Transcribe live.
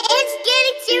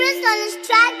this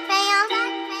track, fam.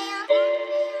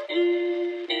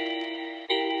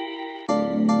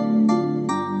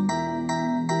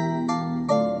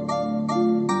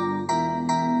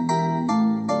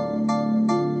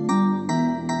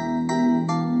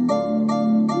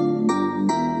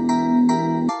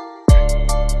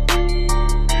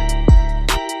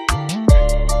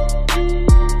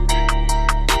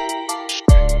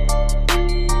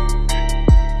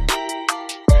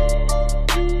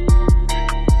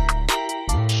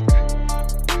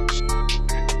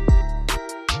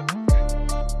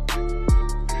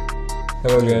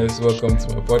 Hello guys, welcome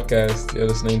to my podcast. You're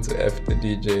listening to F the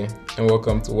DJ, and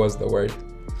welcome to What's the Word.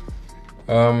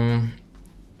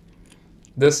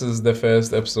 This is the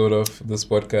first episode of this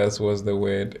podcast, What's the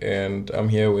Word, and I'm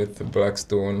here with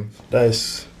Blackstone.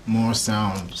 That's more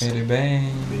sounds. Hey,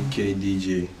 bang. Big K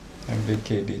DJ. I'm Big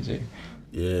K DJ.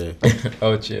 Yeah.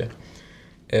 Ouch, yeah.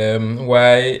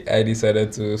 Why I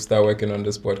decided to start working on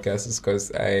this podcast is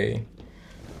because I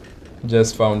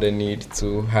just found a need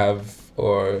to have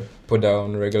or put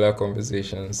down regular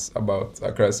conversations about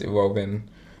Accra's evolving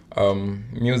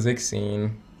music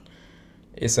scene,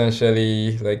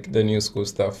 essentially like the new school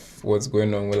stuff, what's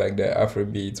going on with like the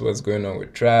Afrobeats, what's going on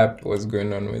with trap, what's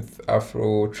going on with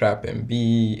Afro, trap and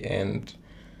B, and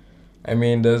I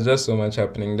mean there's just so much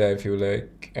happening that I feel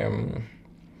like it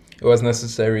was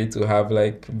necessary to have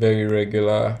like very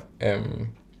regular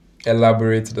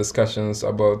elaborate discussions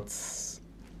about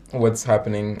what's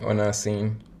happening on our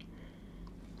scene.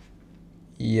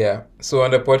 Yeah, so on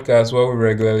the podcast, what we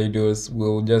regularly do is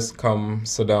we'll just come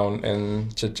sit down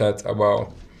and chit chat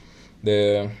about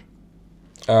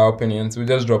our opinions. We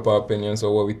just drop our opinions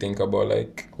or what we think about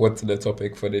like what's the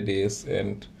topic for the days,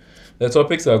 and the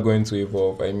topics are going to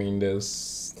evolve. I mean,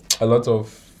 there's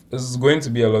going to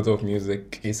be a lot of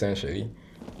music essentially,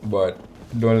 but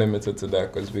don't limit it to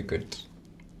that because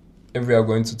if we are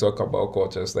going to talk about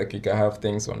cultures, like we can have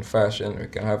things on fashion, we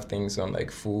can have things on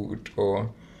like food or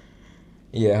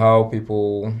how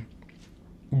people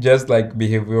just like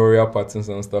behavioral patterns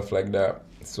and stuff like that.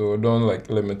 So don't like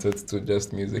limit it to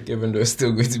just music, even though it's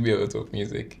still going to be a lot of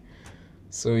music.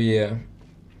 So yeah,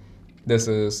 this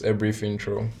is a brief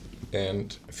intro,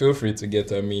 and feel free to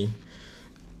get at me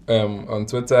on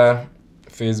Twitter,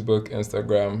 Facebook,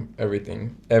 Instagram,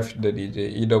 everything. F the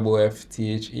DJ,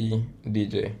 EFFTHE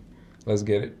DJ. Let's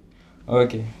get it.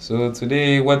 Okay, so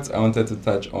today what I wanted to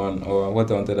touch on, or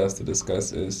what I wanted us to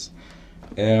discuss is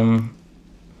the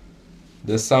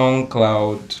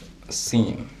Soundcloud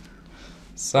scene.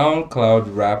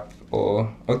 Soundcloud rap,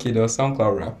 there was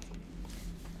Soundcloud rap.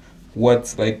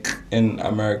 What's like in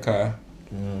America,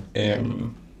 a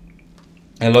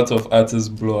lot of artists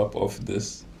blow up off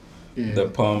this. Yeah. The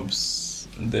pumps,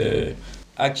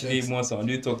 more sound.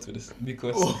 You talk to this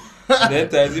because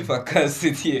that as if I can't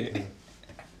sit here.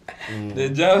 The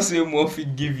jam say Murphy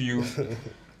give you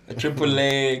Triple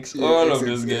X, all of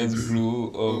those guys blew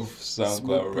off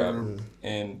SoundCloud rap,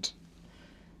 and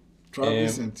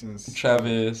Travis,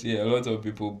 a lot of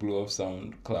people blew off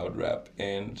SoundCloud rap,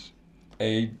 and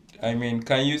I mean,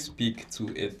 can you speak to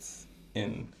it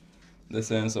in the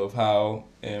sense of how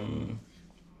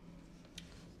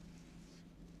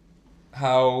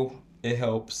it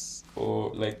helps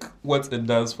or like what it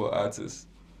does for artists?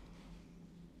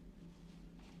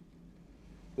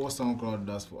 What SoundCloud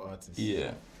does for artists?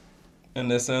 Yeah. In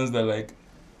the sense that like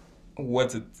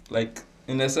what it like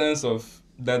in the sense of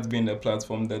that being the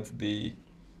platform that they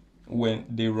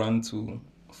run to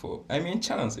for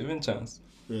Chance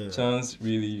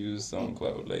really used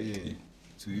SoundCloud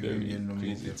to very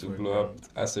crazy to blow up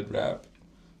acid rap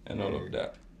and all of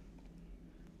that.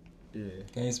 Yeah.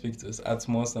 Can you speak to us?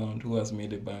 Atmos Sound, who has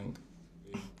made a bang?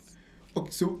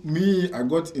 Okay, so me, I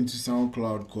got into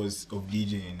SoundCloud because of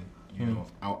DJing. You know,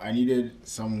 I needed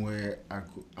somewhere I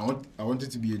wanted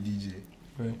to be a DJ,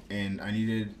 right? And I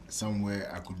needed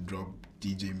somewhere I could drop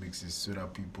DJ mixes so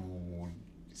that people would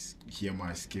hear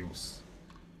my skills.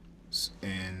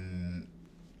 And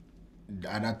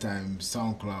at that time,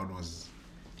 SoundCloud was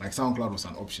an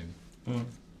option.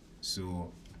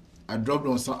 So I dropped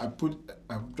on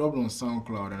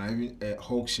SoundCloud, and I even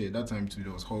Hawkshare. That time too,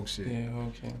 there was Hawkshare. Yeah,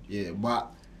 okay. Yeah,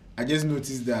 but I just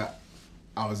noticed that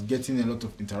I was getting a lot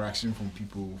of interaction from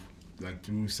people like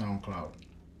through SoundCloud.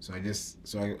 So I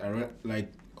read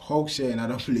like Hawkshare and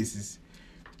other places,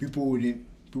 people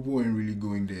weren't really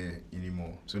going there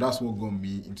anymore. So that's what got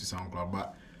me into SoundCloud.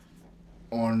 But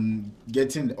upon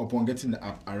getting the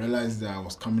app, I realized that I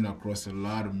was coming across a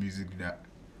lot of music that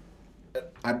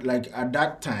at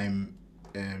that time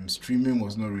streaming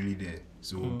was not really there.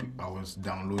 So I was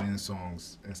downloading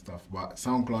songs and stuff. But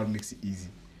SoundCloud makes it easy.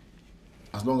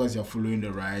 as long as you're following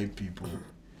the right people,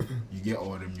 you get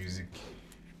all the music,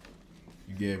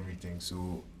 you get everything.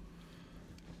 So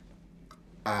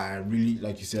I really,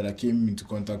 like you said, I came into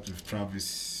contact with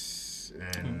Travis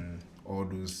and all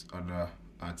those other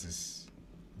artists.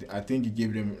 I think it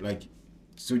gave them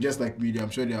so just like me, I'm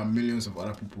sure there are millions of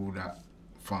other people that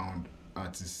found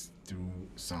artists through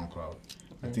SoundCloud.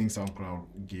 I think SoundCloud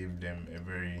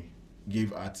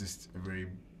gave artists a very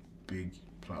big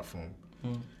platform.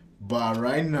 But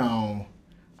right now,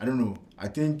 I don't know. I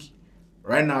think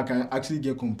right now I can actually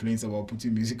get complaints about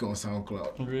putting music on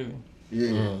SoundCloud. Really?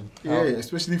 Yeah,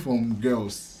 especially from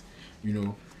girls. You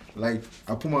know, like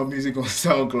I put my music on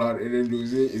SoundCloud and then they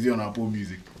say, "Is it on Apple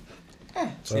Music?"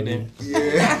 See them.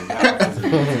 Yeah,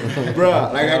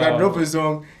 bruh. Like I can drop a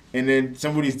song and then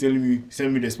somebody's telling me,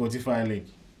 "Send me the Spotify link."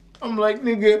 I'm like,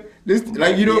 nigga, this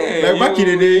back in the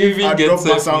day, if I drop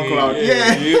my SoundCloud,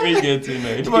 you even get in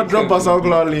it. If I drop my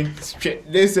SoundCloud link,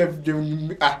 they said,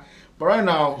 but right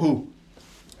now,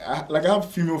 I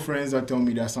have female friends that tell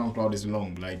me that SoundCloud is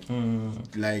long, like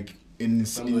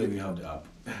somebody we have the app.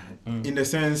 In the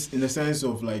sense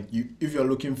of like if you're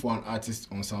looking for an artist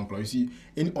on SoundCloud, you see,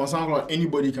 on SoundCloud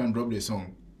anybody can drop their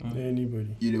song.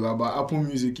 Anybody. But Apple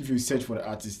Music, if you search for the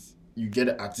artist, you get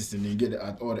the artist and then you get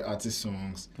all the artist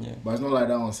songs. Yeah. But it's not like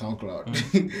that on SoundCloud.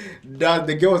 That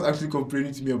the girl was actually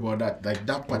complaining to me about that, like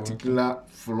that particular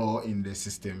flaw in the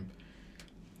system.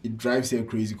 It drives her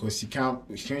crazy because she can't.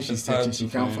 When she's searching, she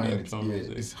can't find it.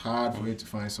 Yeah, it's hard for her to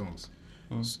find songs.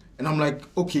 And I'm like,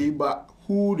 okay, but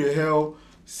who the hell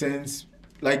sends?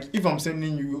 Like, if I'm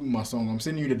sending you my song, I'm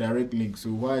sending you the direct link.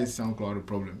 So why is SoundCloud a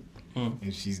problem?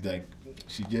 And she's like,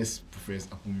 she just prefers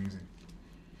Apple Music.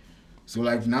 So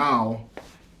like now,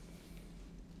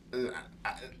 the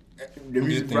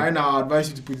music right now, I advise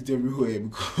you to put it everywhere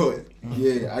because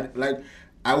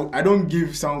I don't give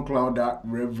SoundCloud that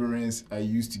reverence I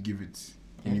used to give it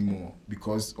anymore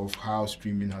because of how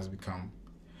streaming has become.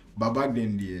 But back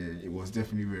then, it was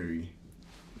definitely very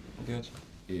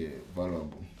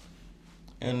valuable.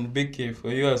 And Big K,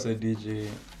 for you as a DJ,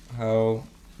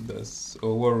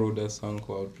 what role does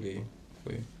SoundCloud play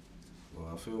for you?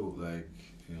 Well, I feel like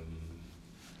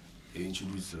it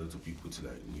introduces a lot of people to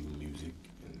like new music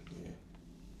and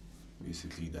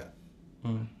basically that.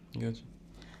 Gotcha.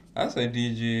 As a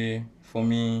DJ, for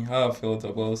me, how I felt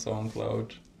about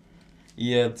SoundCloud,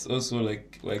 it's also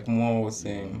like Mo was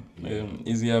saying,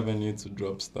 easy avenue to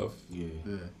drop stuff.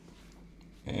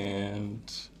 And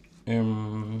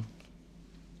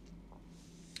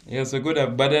it's a good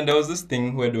app. But then there was this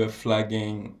thing where they were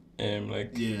flagging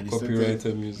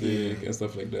copyrighted music and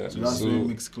stuff like that. So that's when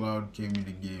Mixcloud came in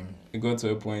the game. It got to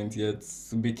a point, it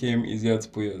became easier to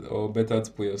put better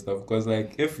to put your stuff. Because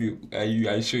like if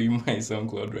I show you my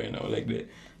SoundCloud right now, like the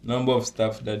number of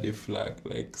stuff that they flag,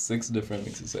 like 6 different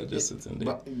mixes are just sitting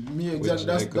there. But me, exactly,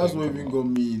 that's what even got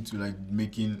me into like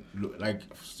making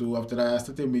so after that I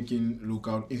started making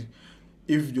local. If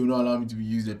you don't allow me to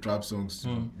use the trap songs,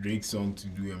 Drake song to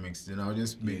do a mix, then I'll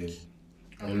just make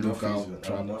a local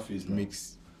trap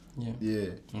mix.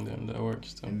 Yeah. And then that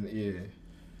works too.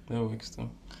 That works too.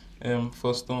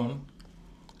 For Stone,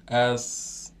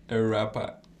 as a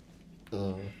rapper,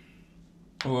 what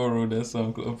role does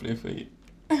SoundCloud play for you?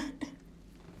 I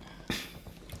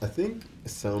think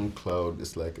SoundCloud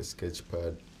is like a sketch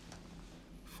pad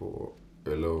for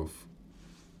a lot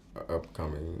of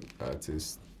upcoming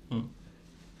artists.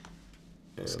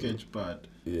 Sketchpad.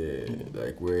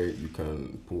 Like where you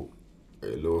can put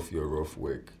a lot of your rough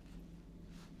work.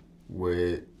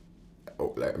 Where,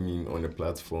 on a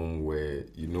platform where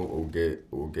will get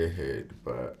heard,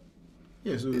 but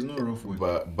so there's no rough work.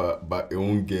 But it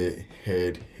won't get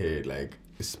heard like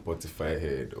Spotify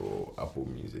heard or Apple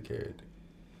Music heard.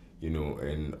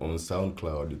 And on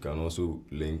SoundCloud you can also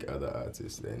link other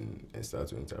artists and start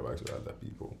to interact with other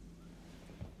people.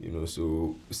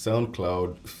 So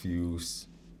SoundCloud feels.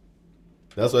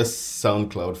 That's why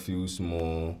SoundCloud feels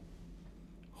more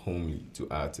homely to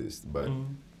artists, but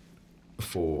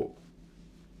for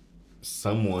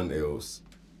someone else,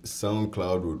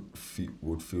 SoundCloud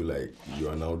would feel like you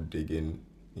are now digging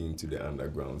into the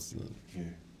underground scene.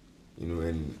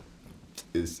 And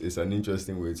it's an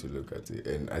interesting way to look at it,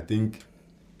 and I think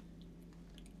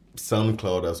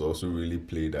SoundCloud has also really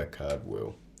played that card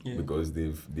well because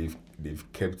they've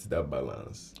kept that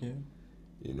balance. And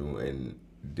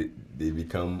they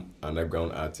become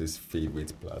underground artists'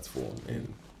 favorite platform,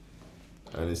 and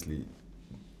honestly,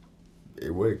 it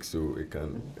works. So it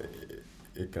can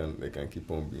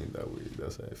keep on being that way.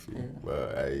 That's how I feel.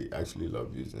 But I actually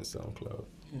love using SoundCloud.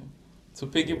 To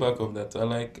piggyback on that, I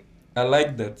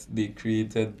like that they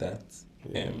created that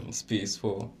space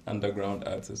for underground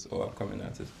artists or upcoming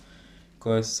artists.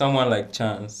 Because someone like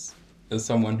Chance is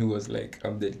someone who was like,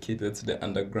 I'm dedicated to the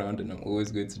underground and I'm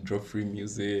always going to drop free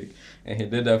music. And he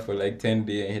did that for like 10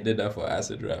 days and he did that for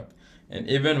acid rap. And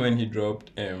even when he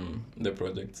dropped the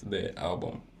project, the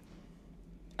album,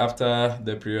 after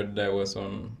the period that was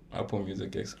on Apple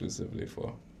Music exclusively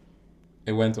for,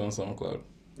 it went on SoundCloud.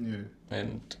 Yeah.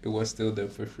 And it was still there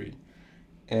for free.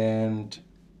 And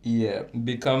yeah,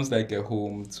 becomes like a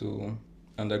home to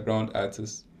underground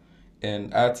artists.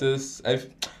 And artists, I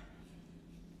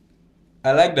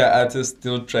like that artists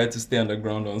still try to stay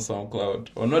underground on SoundCloud.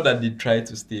 Or not that they try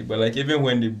to stay, but like even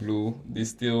when they blow, they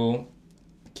still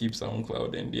keep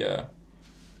SoundCloud in their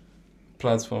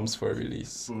platforms for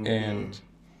release. And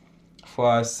for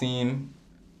our scene,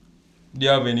 do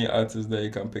you have any artists that you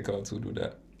can pick out who do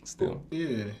that still?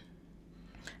 Yeah.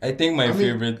 I think my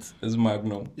favorite is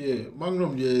Magnum. Yeah,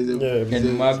 Magnum, is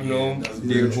Magnum,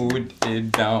 they hold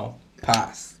it down.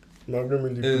 Pass. Magnum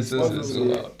really It's so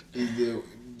loud.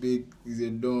 Is a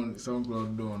don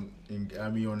SoundCloud don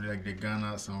on like the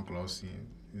Ghana SoundCloud scene.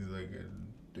 It's like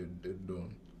the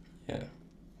don. Yeah.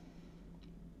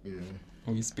 Yeah.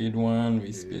 We Speed 1,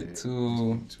 We Speed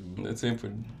 2. The same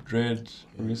for Dread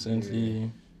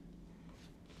recently.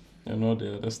 And all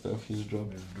the other stuff he's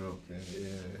dropped. Yeah.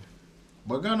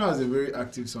 But Ghana has a very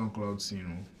active SoundCloud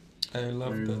scene. I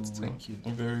love Very that too. wicked.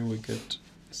 Very wicked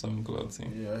SoundCloud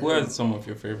scene. Yeah, Who are some of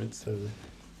your favorites?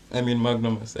 I mean,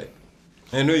 Magnum aside.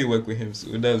 I know you work with him, so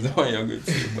that's the one you're going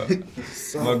to say.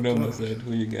 But Magnum aside,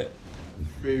 who you get?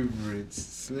 Favorites,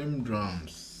 Slim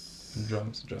Drums.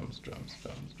 Drums.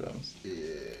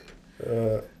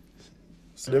 Yeah.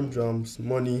 Slim Drums,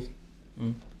 Money,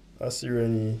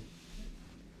 Asireni,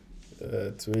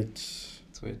 Twitch,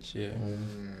 yeah.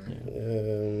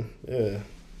 Yeah.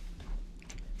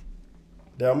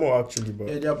 There are more actually, but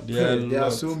There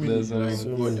are so many. There's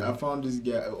Like, I found this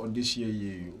guy on this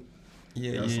year.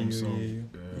 Yeah.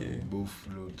 Both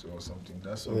float or something.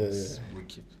 That song is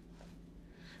wicked.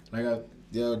 Like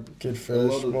there are Kid a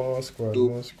Fresh, lot of more squad.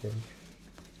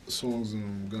 songs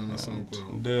in Ghana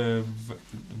SoundCloud. The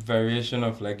variation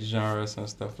of like genres and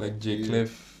stuff, like J.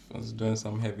 Cliff was doing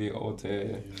some heavy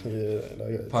alter. Yeah,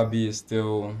 like Pabi is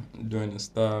still doing his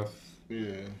stuff.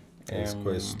 Yeah.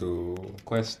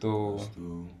 Questo,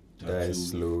 Die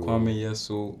Slow, Kwame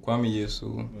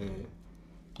Yesu,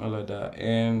 all of that,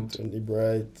 and Tony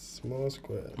Bright, more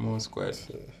squad.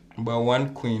 But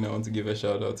one queen I want to give a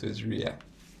shout out to is Ria.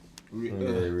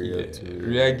 Ria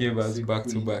Ria gave us back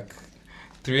to back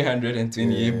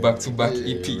 328 back to back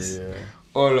EPs.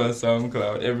 All on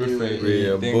SoundCloud every Friday.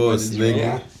 Ria boss,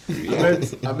 nigga.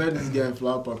 I met this guy,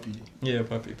 Flower Puppy. Yeah,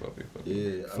 Papi.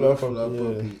 Yeah, Flower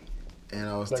Puppy. And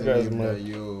I was That telling guy's him mad. that,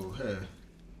 yo, hey,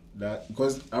 that,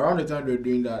 because around the time they were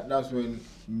doing that, that's when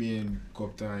me and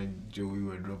Copter and Joey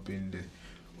were dropping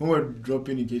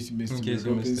in case you missed it, we were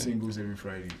dropping singles every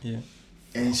Friday. Yeah.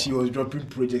 And she was dropping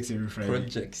projects every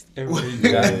Friday.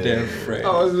 Every goddamn Friday.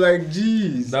 I was like,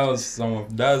 jeez. That's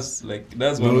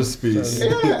one No of space.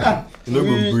 Yeah. No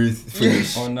go breathe.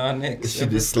 Finish. on our necks. She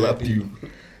just slap you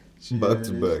back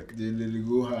to back. They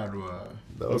go hard.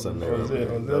 That was an I error. was there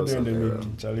That doing was the an error.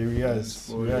 meeting. Charlie, Ria is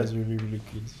really, really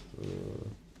good.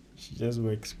 She just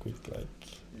works quick, like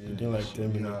within like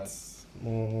 10 minutes.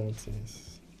 More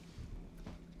things.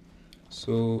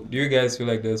 So, do you guys feel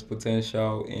like there's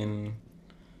potential in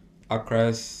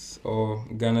Accra's or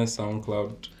Ghana's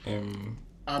SoundCloud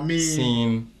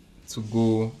scene to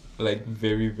go like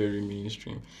very, very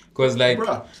mainstream? Because like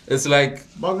bruh, it's like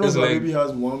Magnus like- maybe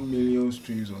has 1 million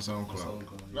streams on SoundCloud.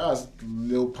 That's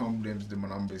Lil Pump them's the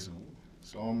Manambes.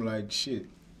 So I'm like, shit.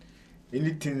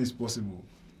 Anything is possible.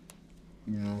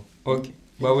 You know? okay,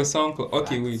 but with SoundCloud,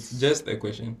 okay, wait, just a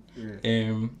question.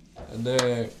 Yeah.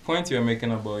 The point you're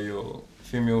making about your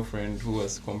female friend who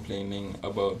was complaining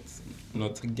about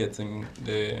not getting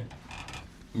the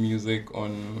music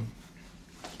on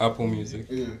Apple Music.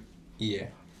 Yeah.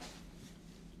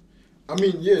 I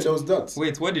mean, yeah, there was that.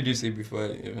 Wait, what did you say before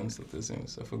I even started saying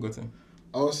this? I've forgotten.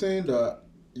 I was saying that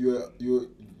you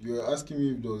were asking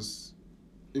me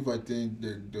if I think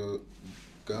that the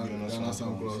Ghana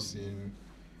SoundCloud scene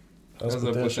Has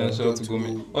the potential to go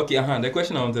main. Okay, the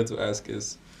question I wanted to ask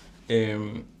is,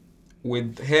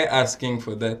 with her asking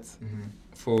for that,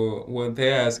 with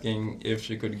her asking if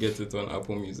she could get it on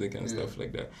Apple Music and stuff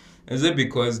like that, is it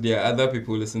because there are other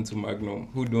people listen to Magnum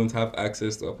who don't have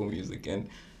access to Apple Music, and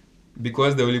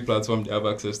because the only platform they have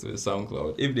access to is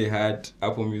SoundCloud? If they had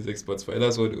Apple Music, Spotify,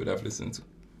 that's what they would have listened to.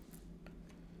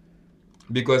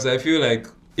 Because I feel like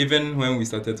even when we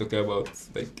started talking about,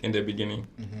 like in the beginning,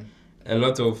 a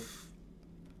lot of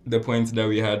the point that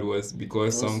we had was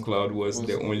because SoundCloud was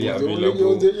the only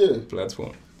available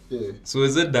platform. Yeah. So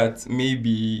is it that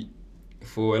maybe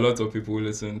for a lot of people who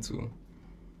listen to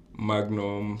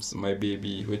Magnum's My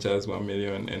Baby, which has 1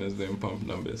 million and is doing pump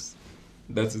numbers,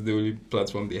 that is the only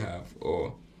platform they have,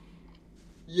 or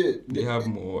they have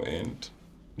more, and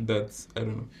that's, I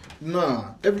don't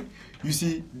know. You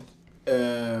see,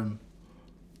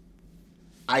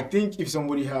 I think if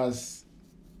somebody has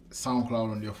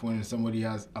SoundCloud on their phone and somebody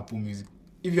has Apple Music,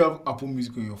 if you have Apple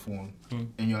Music on your phone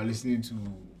and you are listening to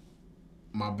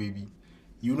My Baby,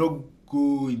 you not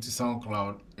go into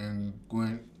SoundCloud and go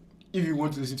in. If you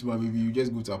want to listen to My Baby, you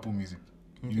just go to Apple Music.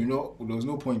 You know, there's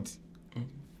no point.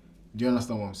 Do you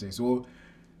understand what I'm saying? So,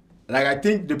 like, I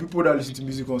think the people that listen to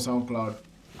music on SoundCloud,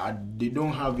 they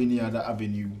don't have any other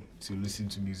avenue to listen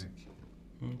to music.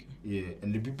 Okay. Yeah,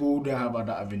 and the people that have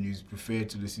other avenues prefer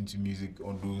to listen to music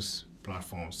on those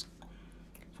platforms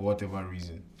for whatever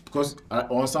reason. Because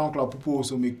on SoundCloud, people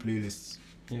also make playlists.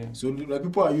 Yeah. So like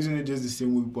people are using it just the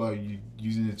same way people are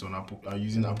using it on Apple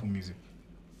Apple Music.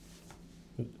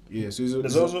 Yeah. So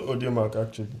there's also Audiomack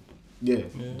actually. Yeah.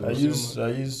 I use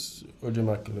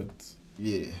Audiomack a lot.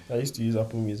 Yeah. I used to use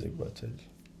Apple Music, but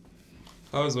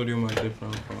how is Audiomack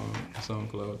different from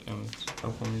SoundCloud and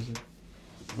Apple Music?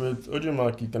 With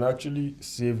Audiomack, you can actually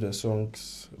save the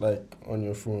songs like on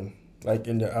your phone, like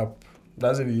in the app.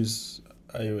 That's if you use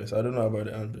iOS. I don't know about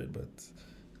the Android, but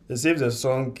it saves the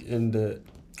song in the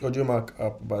Audiomack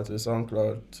app. But the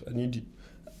SoundCloud,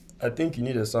 I think you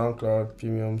need a SoundCloud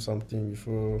premium something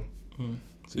before.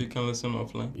 So you can listen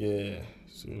offline. Yeah.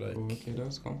 So like. Okay,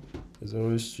 that's cool. It's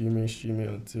always streaming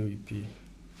until you pay.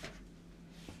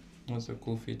 That's a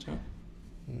cool feature.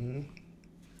 Mm-hmm.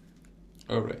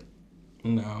 All right.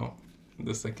 Now,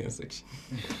 the second section.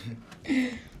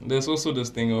 There's also this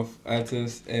thing of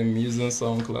artists using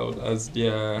SoundCloud as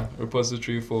their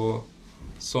repository for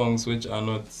songs which are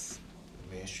not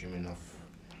mainstream enough.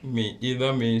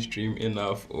 Either mainstream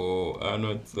enough or are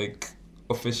not like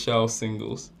official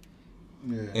singles.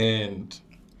 Yeah. And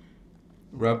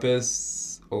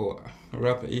rappers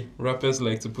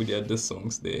like to put their diss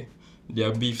songs there,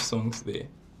 their beef songs there.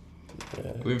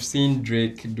 Yeah. We've seen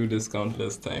Drake do this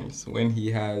countless times. When he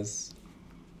has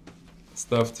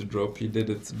stuff to drop, he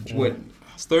did it. What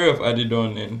story of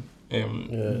Adidon and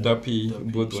Dappy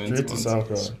both went straight to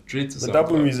SoundCloud. Straight to SoundCloud. With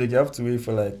Apple Music, you have to wait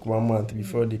for like 1 month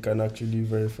before they can actually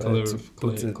verify clear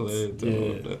it. and all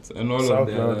that. And all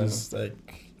SoundCloud of that is like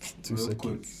 2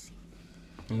 seconds.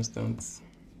 Instant.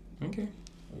 Okay.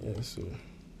 Yeah. So.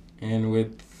 And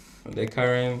with the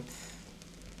current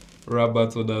rap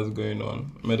battle that's going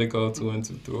on, Medikal to want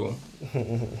to throw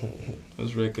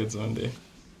those records on there.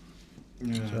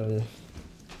 Yeah.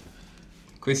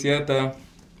 Kwesiata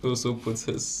also puts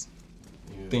his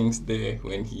things there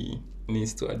when he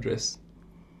needs to address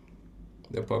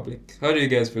the public. How do you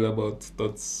guys feel about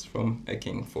thoughts from a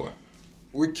King 4?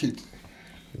 Wicked.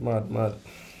 Mad.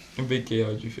 Big K,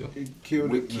 how do you feel? He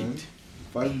killed it, man.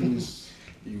 5 minutes.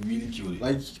 He really killed it.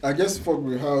 Like, I just fucked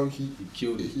with how he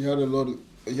killed it. He had a lot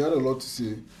to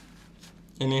say.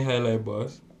 Any highlight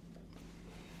bars?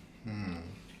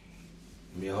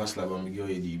 Me hustler, but me go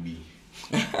ADB.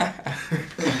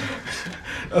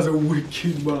 That's a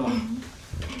wicked man.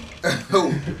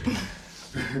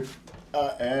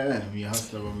 Me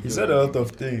hustler, but me He said a lot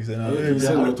of things, and I don't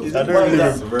Why really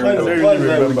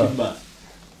is remember.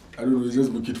 I don't know, it's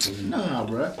just wicked for me. Nah,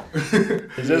 bruh.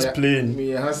 It's just plain.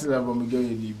 Me hustler, but me go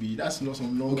ADB. That's not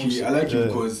some normal Okay, shit. I like it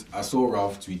because I saw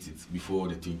Ralph tweet it before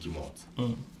the thing came out.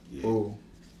 Yeah. Oh,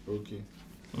 okay.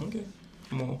 Okay.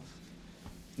 More.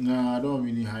 Nah, I don't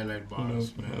really highlight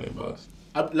bars, No, man. highlight bars.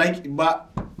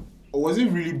 But was it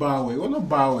really bar work? It was not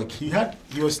bar work. He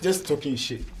was just talking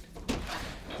shit.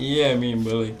 Yeah, I mean,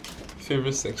 but like,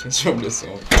 favorite sections from the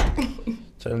song.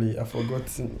 Charlie, I forgot.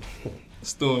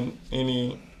 Stone,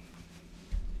 any...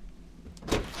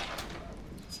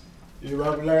 Yeah,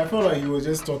 but I felt like he was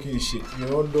just talking shit. You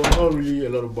know, there was not really a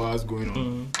lot of bars going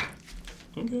on.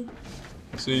 Okay.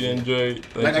 So you enjoy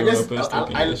Like I your guess rappers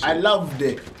talking that shit? I love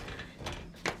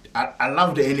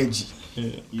the energy.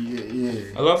 Yeah.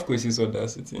 Yeah. I love Kwesi's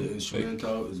audacity. The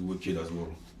instrumental is wicked as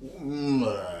well.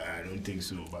 I don't think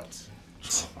so, but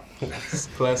It's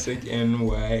classic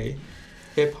NY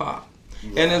hip hop.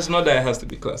 And it's not that it has to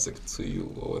be classic to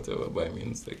you or whatever, but I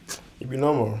mean, it's like, It be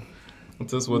normal.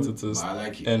 it is what it is. I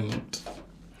like it. And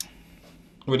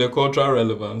with the cultural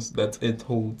relevance that it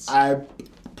holds. I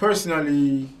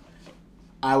personally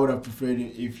would have preferred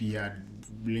it if he had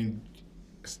linked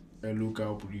a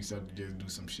local producer to just do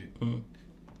some shit.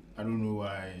 I don't know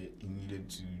why he needed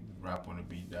to rap on a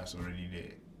beat that's already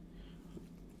there.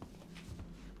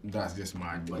 that's just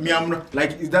my. I'm not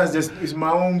like that's just it's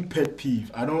my own pet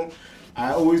peeve.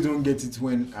 I always don't get it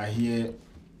when I hear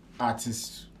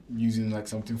artists using like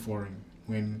something foreign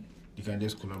when you can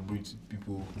just collaborate with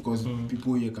people because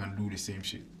people here can do the same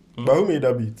shit. But who made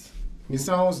that beat? It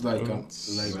sounds like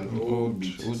an old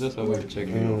beat. We'll just have to check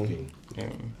it out.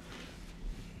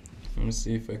 Let me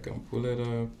see if I can pull it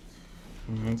up.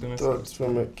 Thoughts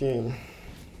from a king.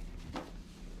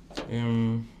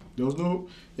 There was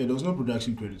no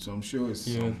production credit, so I'm sure it's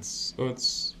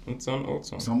it's an old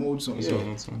song. some old song. It's Yeah. an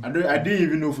old song. I didn't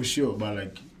even know for sure, but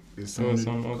like it's It's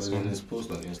an old Because in song. his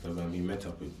post on Instagram, he met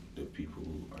up with the people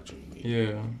who actually made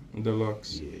it. Yeah,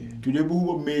 Deluxe. Yeah. to the people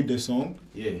who made the song.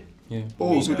 Yeah. Yeah.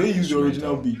 Oh, Made so that they used the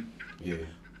original instrumental. beat. Yeah.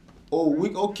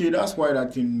 Oh, okay, that's why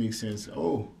that thing makes sense.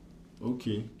 Oh,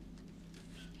 okay.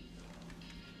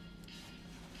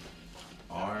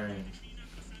 Alright.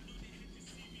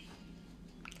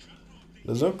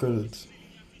 There's no credits.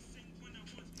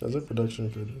 There's no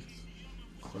production credits.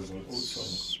 Because an old song.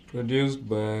 It's produced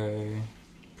by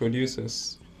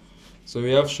producers. So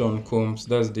we have Sean Combs,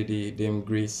 that's Diddy, Dame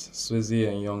Grease, Swizzy,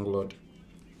 and Younglord.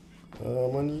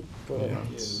 Money. Yeah,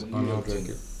 it's on our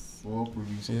record. For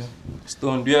producers. Yeah.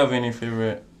 Stone, do you have any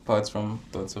favorite parts from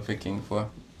Thoughts of a King 4?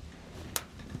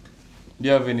 Do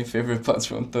you have any favorite parts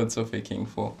from Thoughts of a King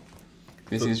 4?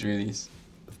 This is release.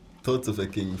 Thoughts of a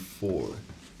King 4.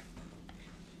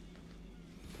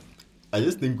 I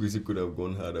just think we could have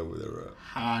gone harder with a rap.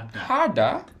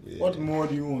 Harder? Yeah. What more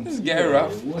do you want? This guy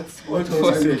rap. What For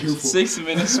did you say? 6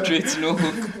 minutes straight, no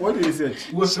hook. What did you say?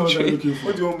 What sound are you looking What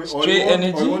for? do you want me? Or Straight you want,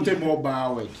 energy. Or you wanted more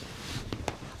bar work?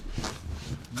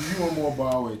 Do you want more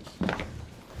bar work?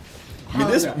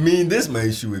 This my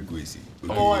issue with Kwesi.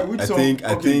 Okay. Oh, which I song? think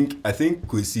Okay. I think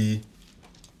Kwesi.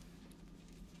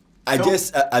 I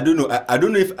don't know. I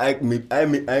don't know if I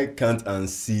can't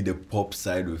unsee the pop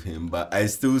side of him, but I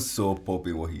still saw pop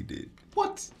in what he did.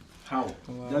 What? How?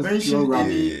 That's Mention pure rap.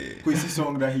 any Yeah. Kwesi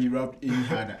song that he rapped any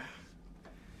harder.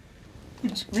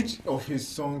 Which of his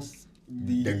songs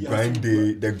The Grind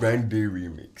Day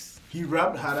remix. he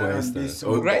rapped harder For than instance. this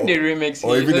song? Grind the remix.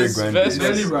 or even the his Grind verse Day.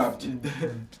 was Barely rapped.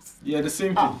 Yeah, the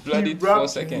same thing. bloody he 4 rapped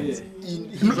seconds. He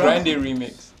Grind the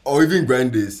remix. Or even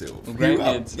Grind Day itself. He Grind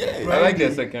rapped. it. Yeah. I like the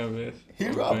Grind it. second verse. He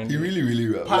of rapped. Grind He It. really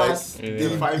rapped. Pass Like, the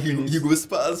 5 minutes. He goes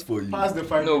pass for you. Pass the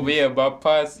 5 No, but minutes. yeah, but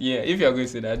pass. Yeah, if you're going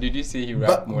to say that, did you say he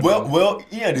rapped more? than-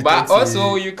 Yeah. They But talk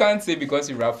also, say- you can't say because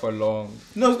he rapped for long.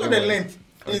 No, it's not the Okay. length.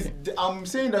 It's I'm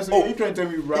saying that so Oh. you trying to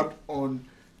tell me he rapped on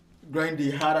Grind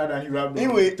Day harder than he rapped on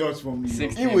Anyway, Thoughts from New York.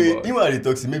 16 Anyway, bars. even at the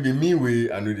talks, maybe me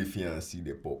way I know the fiancé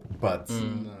the pop, but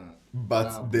Mm. Nah. but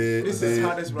Nah. the This the is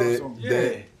hardest rap song.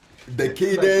 the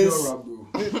cadence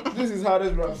This is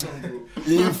hardest rap song, bro.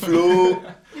 in flow.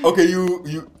 Okay,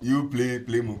 you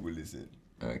play Mugu, listen.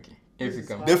 Okay, if you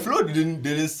can. The flow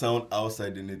didn't sound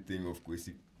outside anything of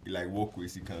Kwesi, like what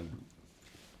Kwesi can do.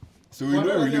 So we But that don't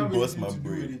doesn't really have bust anything my to do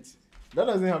with brain. it. That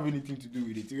doesn't have anything to do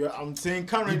with it. I'm saying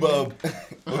currently. Ibab.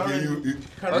 Okay, you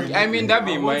Okay, I mean that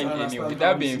be I in want mind to understand anyway. how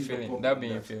That you be in see the feeling. pop That be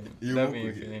in in that. feeling. You That won't be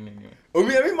in forget. feeling anyway.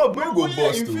 I mean my brain go yeah,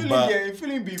 bust in too, feeling, but in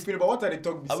feeling be feeling. But what are they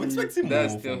talking? I'm expecting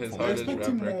That's more. still his from I'm hardest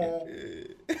expecting rap more.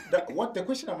 What the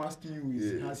question I'm asking you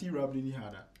is: Yeah. has he rapped any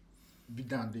harder? Be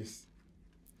done this.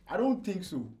 I don't think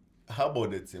so. How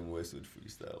about the Tim Westwood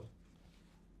freestyle?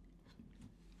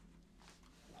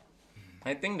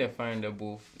 I think the Find the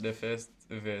Booth, the first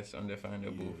verse on the Find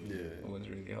the Booth, Yeah. was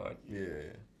really hard.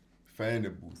 Yeah. Fire in the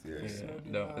booth, yes.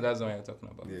 Yeah, that's the one you're talking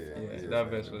about. Yeah, that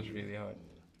verse was really hard.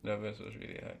 That verse was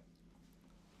really hard.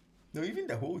 No, even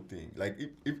the whole thing. Like,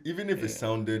 even if it Yeah.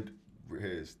 sounded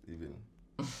rehearsed, even.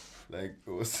 Like, it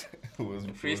was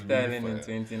Freestyling in really fire.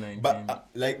 2019. But,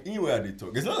 like, anywhere they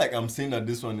talk, it's not like I'm saying that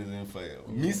this one isn't fire.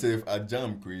 Me, self, I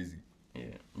jam crazy. yeah,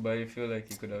 but you feel like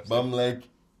you could have. But I'm like,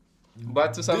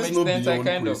 But to some this no extent, I beyond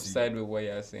kind of crazy. side with what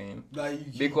you're saying.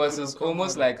 Like, Because it's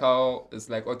almost like how it's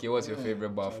like, okay, what's your favorite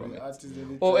bar from it?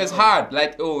 Oh, Oh, it's hard.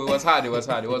 Like, oh, it was hard. It was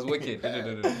hard. It was wicked.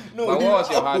 No, But what you was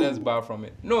your have hardest to. bar from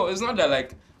it? No, it's not that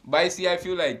like. But I see, I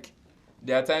feel like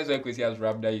there are times when Kwesi has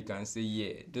rap that you can say,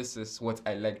 yeah, this is what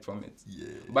I liked from it. yeah.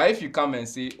 But if you come and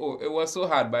say, oh, it was so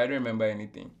hard, but I don't remember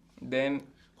anything, then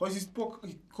Because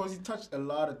he touched a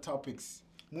lot of topics.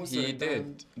 Most he of the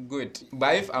time, did good.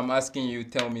 But if I'm asking you,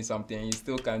 tell me something, and you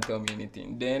still can't tell me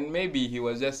anything, then maybe he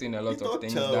was just saying a lot He of talk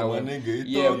things chow, that my were. nigga,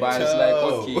 he Yeah, talk but it's like, chow.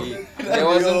 okay, there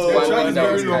wasn't Yo, one track thing is that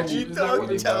very was long. catchy. He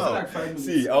talk chow. like 5 minutes.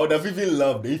 See, I would have even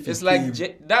loved if It's he like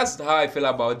came- that's how I feel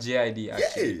about JID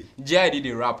actually. JID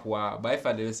the rap wow, but if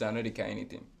I listen, I know they can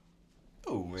anything.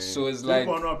 Oh, man. So it's So like,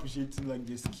 people are not appreciating like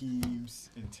the schemes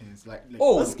and things like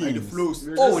Oh, like the flows.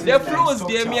 the Like, flows,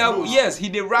 structure. yes, he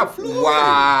did rap.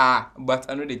 Wow. But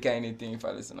I know they can't anything if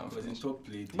I listen and Because in finish. top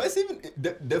plate. But it's even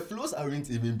the flows aren't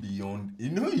even beyond. You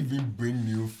know, even bring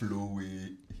new flow where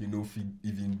he know if he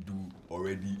even do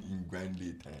already in grand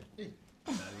day time.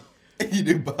 He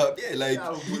did bab, yeah, like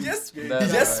he just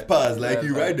That's spars, like That's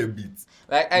he right. ride the beat.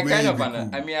 Like I Way kind of be I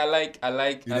cool. mean I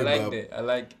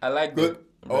like the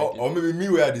Or maybe me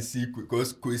where the see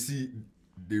because Kwesi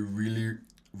they really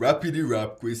rapidly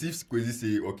rap. Kwesi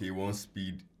say okay one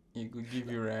speed. he could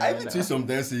give you right. I even see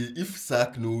sometimes say if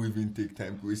Sack no even take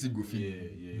time Kwesi go fit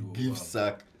Yeah, give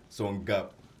Sack some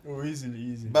gap. Oh,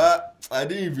 easy. But I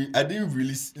didn't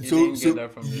really didn't get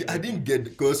that from the I didn't get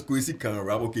because Kwesi can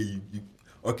rap.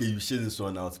 Okay, you share this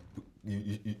one out.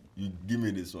 You give me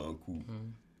this one, cool.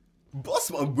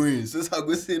 Bust my brain. So I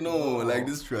go say no, like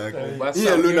this track. But He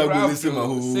some alone you I go rap listen my to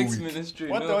whole 6 week. minutes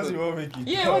straight. What no, else but- you want make you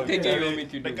do? Yeah, what again you want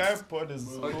make you The do? guy poured his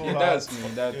Okay, whole that's heart me.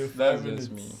 in That's 5 just minutes.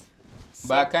 me.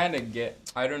 But I kind of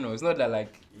get. I don't know. It's not that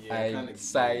like Yeah, I kinda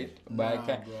side, get but Nah, I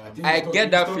can. bro. think I he's talking-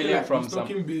 get that he's talking feeling like- from he's some-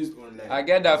 talking based on like I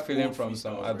get that his feeling own from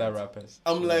some freestyles, other right? rappers.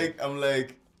 I'm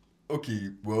like, okay,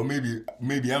 well maybe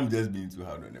I'm just being too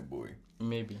hard on the boy.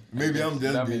 Maybe. Maybe I I'm guess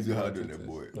just that being may too be hard what on the it is.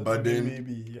 boy. But But then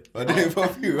maybe. for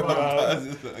few Wow. rappers,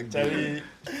 it's like Charlie,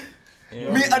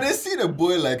 Yeah. me, I didn't see the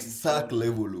boy like Sack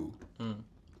level, though.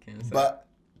 Can say. But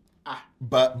Yeah,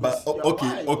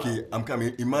 okay, why? I'm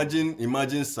coming.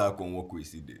 Imagine Sack on what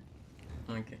Kwesi did.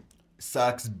 Okay.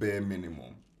 Sack's bare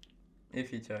minimum.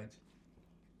 If you charge.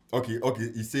 Okay,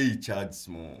 he say he charge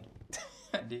small.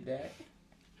 Did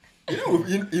I?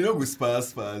 You know, go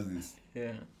spars this.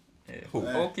 Yeah. Oh.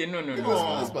 Okay, no. No, No,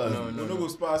 no go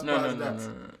spars no, that. no.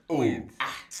 Oh, Wait.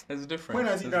 It's different. When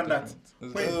has he It's done that? different.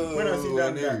 It's When different. has he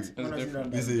done that? It's When has he done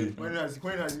different. that? Is it?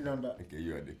 When has he done that? okay,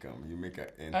 you are the cam. You make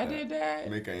a I did that.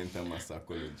 Make a enter my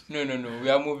psychology. No. We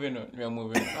are moving on.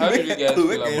 How do you guys feel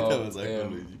Make a enter my about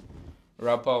psychology.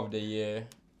 rapper of the year?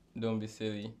 Don't be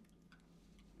silly.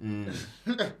 Me,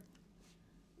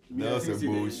 That I was think a say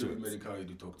the bullshit. Medical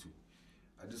you talk to.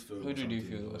 I just felt. Who did you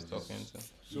something feel was just- talking to?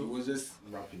 He was just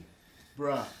rapping.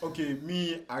 Bruh, okay,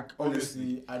 me,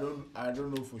 obviously, I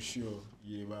don't know for sure,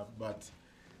 yeah, but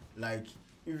like,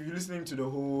 if you're listening to the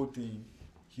whole thing,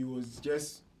 he was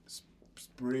just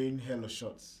spraying hella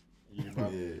shots. Yeah,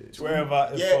 but wherever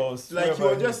it yeah, falls. like he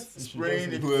wherever was just it should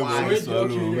spraying it Whoever wide. is swallow,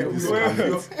 Okay, make it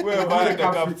whoever- swallow. Wherever the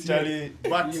Cap cup, it, Charlie.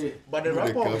 But Yeah. but the Do the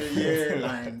rapper of the cup. year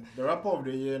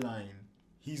line,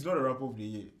 he's not a rapper of the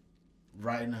year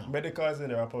right now. Medical is in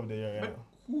the rapper of the year right But now.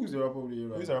 who's the rapper of the year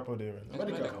right Who's now? the rapper of the year right now?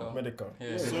 Medical. Medical.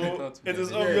 Yeah. So Medical it is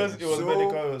together. obvious it was So-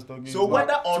 Medical who was talking. So about.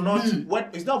 whether or to not me- what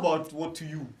it's not about what to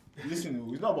you. Listen,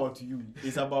 it's not about to you.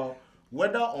 It's about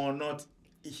whether or not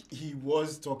he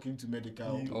was talking to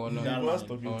Medical. He- Oh, in no. that he was line.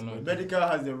 talking Oh, to no. Medical. Medical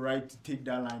has the right to take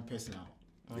that line personal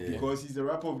Yeah. because he's the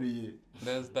rapper of the year.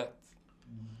 There's that.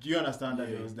 Do you understand that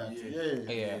Yeah, there was that?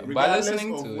 yeah. Yeah. But Regardless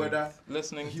listening of to whether it,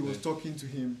 listening he to was it, talking to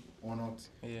him or not,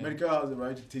 Yeah. Medical has the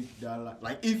right to take that line.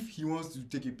 Like if he wants to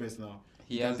take it personal,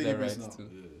 he can has take the it right personal. to.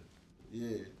 Yeah.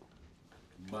 Yeah.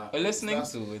 But Listening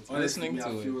that's- to it, honestly, listening me, to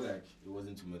I feel it. like it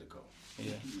wasn't too medical.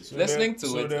 Yeah. So Listening then- to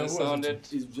so it, then it who was sounded.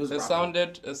 It's just It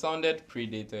rapping. sounded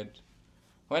predated.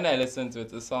 When I listened to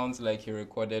it, it sounds like he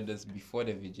recorded this before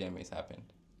the VGMAs happened.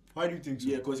 Why do you think so?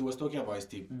 Yeah, because he was talking about his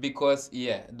tape. Because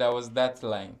there was that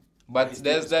line. But His tape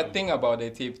there's is that coming. thing about the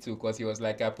tape too, because he was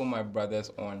like, I put my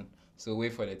brothers on, so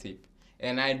wait for the tape.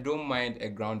 And I don't mind a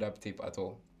ground up tape at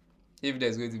all. If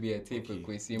there's going to be a tape with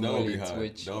Kwesi That would be Mullet, hard.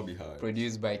 which That would be hard.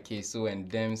 produced by Keso and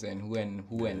Dems and who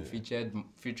and Yeah.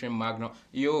 featuring Magnum,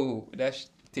 that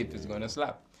tape is gonna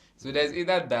slap. So there's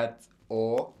either that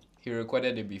or he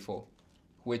recorded it before,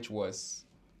 which was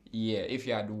if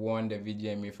he had won the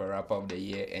VGMA for Rapper of the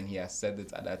Year and he had said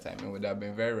it at that time, it would have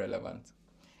been very relevant.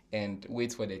 And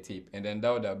wait for the tape, and then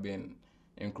that would have been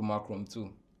in Chroma Chrome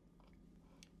too,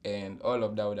 and all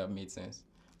of that would have made sense.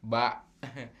 But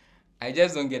I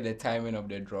just don't get the timing of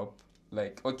the drop.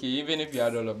 Like, okay, even if you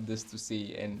had all of this to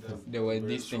say and there were very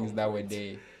these things strong that were point.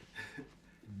 there,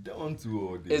 Down to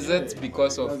all day. is it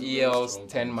because of That's a very EL's strong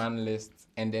 10-man list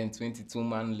and then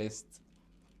 22-man list,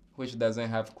 which doesn't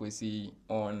have Kwesi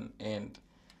on? And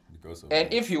Because of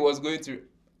if he was going to,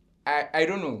 I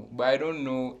don't know, but I don't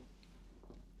know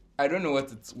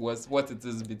what it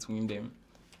is between them.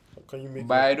 Can you make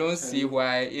But it? I don't see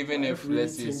why, even if Every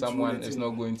let's say team someone through the is team. not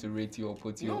going to rate you or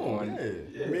put you no, on.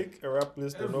 yeah. Make a rap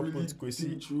list and not put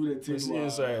Kwesi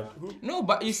inside. Who? No,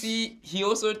 but you see, he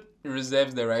also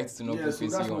reserves the right to not Yeah, put so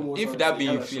Kwesi that's what on. was If on that the be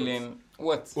hella feeling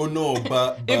What? Oh no,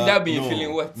 but If that be no,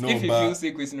 feeling what? No, if you but, feel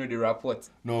sick, we know the rap what?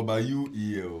 No, but you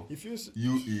EL. If you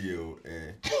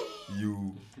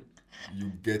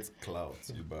You get clout,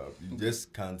 you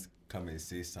just can't come and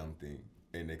say something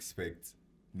and expect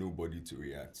nobody to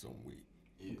react some way.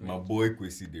 Yeah. My boy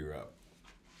Kwesi the rap.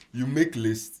 You make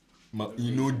lists,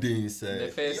 you know they inside. The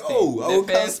first I thing-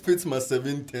 can't spit my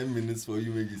 7-10 minutes for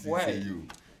you make it Why? say you.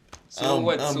 So I'm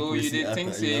what? So you Kwesi did think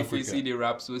in say if we Africa. see the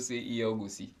rap, so say EL go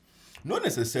see. Not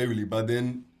necessarily, but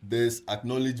then there's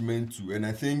acknowledgement too, and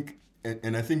I think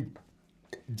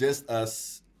just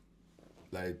as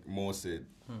like Mo said,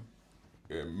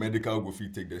 Medikal go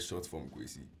fit take the shot from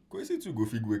Kwesi. Kwesi too go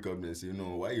fit wake up and say,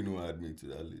 no, why you know add me to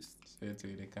that list? So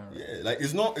they can rap. Yeah, like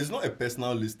it's not a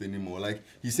personal list anymore. Like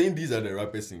he's saying these are the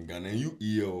rappers in Ghana, and you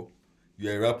EL,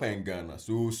 you're a rapper in Ghana,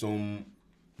 so some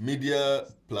media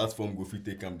platform go fit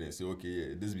take him there and say, okay, yeah,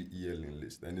 this be EL in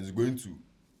list, and it's going to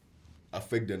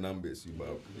affect the numbers, it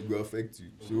will affect you.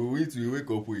 So we need to wake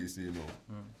up where you say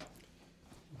no.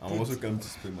 I'm also come to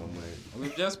spend my mind.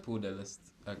 We've just pulled the list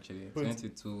actually.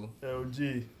 22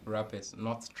 LG. rappers,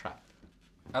 not trap.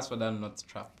 As for that, not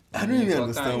trap. I don't even If I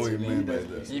understand can't what you explain mean by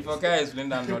that- that. If I can explain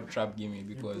that, not trap, give me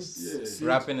because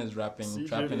rapping is rapping,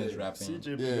 trapping is rapping.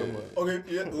 CJ Yeah. Okay,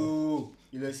 yeah. Oh,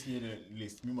 let's hear the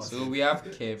list. Me myself. So we have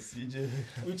Kev, CJ.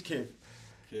 Which Kev?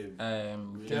 Okay.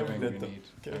 Kevin Kevin Grenade,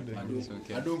 Kevin the and so I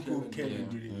Kev. don't call Kevin, Kevin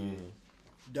yeah. Grenade.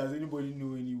 Does anybody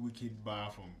know any wicked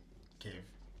bar from Kev?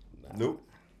 Nope,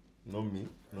 not me,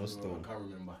 I not Stone. can't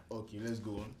remember. Okay, let's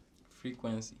go on.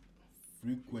 Frequency.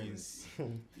 Frequency.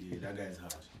 Yeah, that guy is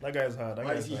hard. That guy is hard. That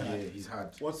Why guy is he hard. hard? Yeah, he's hard.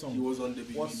 What song? He was on the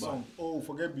BB What bar. song? Oh,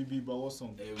 forget BB, but what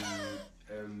song?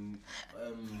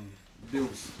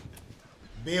 Bills.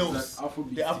 Bells. That Afrobeat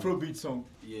The thing. Afrobeat song.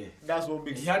 Yeah. That's what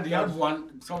makes He had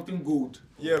one something gold.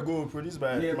 Yeah, go produced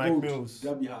by Yeah, Mike gold. Mills.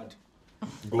 That'd be hard.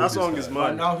 That song is hard. But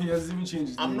mad. now he has even changed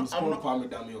his I'm name. not- It's I'm called not- Kwame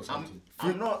Dami or something.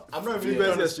 I'm not even Free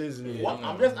trying to Best change his name. What,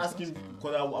 I'm just asking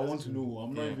because I want to know.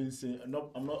 I'm not Yeah. even saying.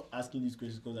 I'm not asking these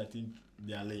questions because I think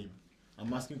they are lame.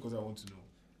 I'm asking because I want to know.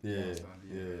 You Yeah, understand?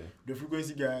 yeah. The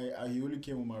frequency guy, he only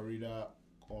came on my radar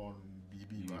on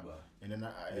BB, BB bar. bar. And then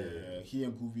Yeah. he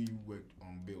and Kuvi worked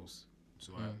on Bills,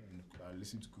 so I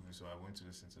listened to Kuvi, so I went to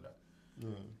listen to that.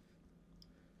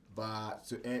 But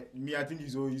so me, I think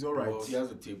he's all right. Well, he has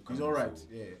a tape. He's coming, all right. so-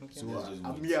 Yeah. Okay. So Let's just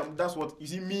wait. yeah, that's what you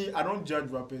see. Me, I don't judge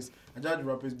rappers. I judge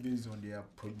rappers based on their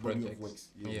body of Projects. works.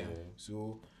 Yeah.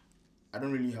 So I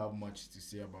don't really have much to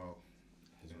say about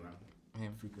his rap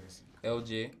Him. frequency.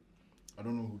 LJ. I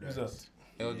don't know who Who's that that? is.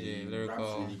 LJ, He lyrical,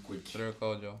 raps really quick.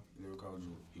 lyrical Joe. Lyrical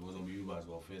Joe. He was on BB bar as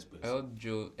well, first place.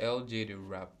 LJ the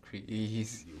rap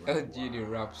crazy. The rap, LJ the wow.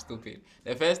 rap stupid.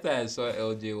 The first time I saw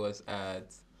LJ was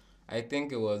at, I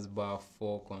think it was Bar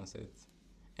 4 concert.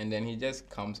 And then he just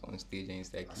comes on stage and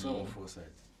he's like, I saw on Foresight.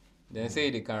 then say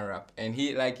they can rap. And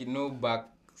he like no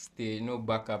backstage, no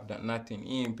backup, nothing.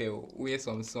 He ain't pay way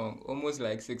some song. Almost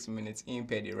like 6 minutes, he ain't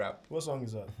pay the rap. What song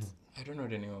is that? I don't know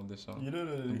the name of the song. You don't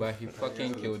know the But he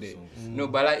fucking Yeah, killed that's it. the No,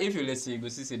 but like if you listen, you go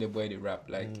see the boy the rap.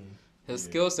 Like his Yeah.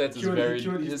 skill set is Killed it, very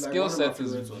killed it. his It's like skill one of my set is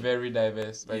favorites one. very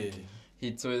diverse. Like Yeah.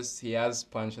 he twists, he has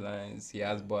punchlines, he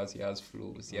has bars, he has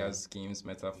flows, he has schemes,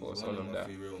 metaphors, He's all one of my that.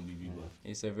 favorite on BB bar.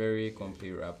 He's a very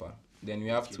complete rapper. Then we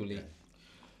have Kid Tule. guy.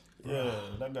 Yeah,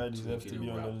 that guy deserves to Kid be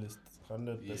on the rap. list.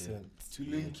 100%.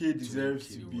 Tulinke deserves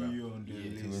to Tulin be Kid rap. on the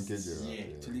Yeah. list. Tulin Kid Yeah,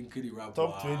 rap, Tulin Kid rap.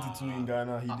 Top 22 in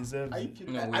Ghana. He deserves Are you it.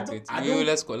 kidding? No, I wait, don't- wait. I We-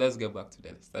 don't- let's get back to the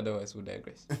list. Otherwise we'll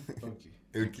digress. Okay.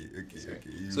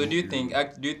 Okay. So do you think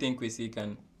Kwesi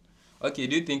can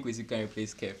can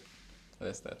replace Kev?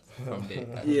 Let's start from there.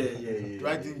 Yeah. Do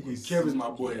I think we Kev is my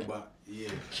boy, but yeah.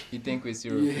 You think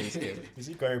Kwesi will replace Kev? Is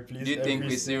he can replace Do you think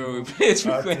every Kwesi will replace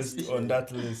artist Frequency? on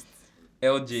that list?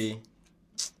 LJ.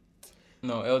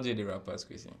 No, LJ the rapper's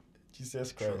Kwesi.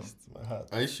 Jesus Christ, my heart.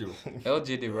 Are you sure?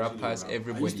 LJ the rapper's rap. I used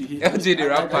everybody. to hate- LJ the I-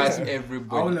 rapper's I-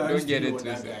 everybody. I Don't used to get hate it on that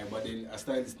twisted. guy, but then I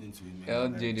started listening to him. man.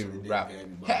 LJ the So then rap. guy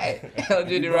be bad. Hey,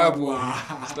 LJ the rap.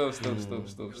 Stop.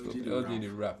 LJ the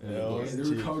rap.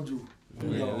 Lyrical Joe.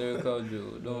 Yeah, lyrical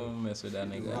Joe. Don't mess with that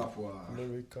nigga. Rap, wow.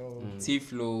 Lyrical.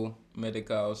 T-Flow,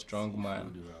 Medikal,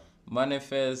 Strongman,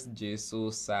 Manifest, Jesu,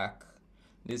 Sack.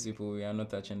 These people, we are not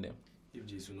touching them. If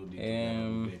Jason no did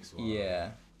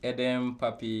Yeah. Edem,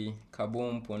 Papi,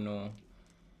 Kaboom, Pono,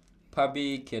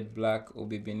 Pabi, Kid Black,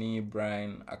 Obibini,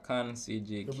 Brian, Akan,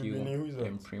 CJQ, Obibini, who is that?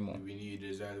 and Primo. We need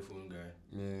the xylophone guy.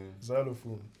 Yeah.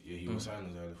 Xylophone. Yeah, he was signed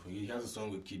on xylophone. He has a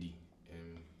song with Kiddy.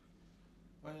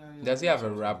 Does he have a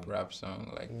rap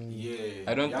song? Like, Yeah.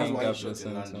 I don't he has think one he I've shot in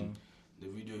listened to London. him. The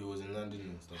video he was in London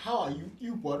and stuff. How are you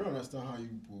people? I don't understand how you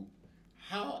people.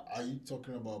 How are you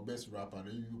talking about best rapper?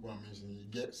 Then you people are mentioning you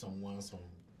get some one song.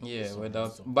 Yeah, Some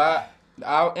without. song. But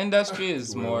Our industry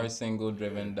is Well, more single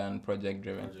driven than project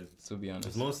driven, to be honest.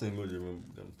 It's more single driven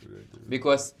than project.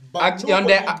 Because But actually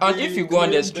if you go on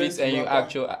the claim streets best and you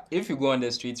rapper. if you go on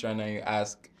the streets right now and you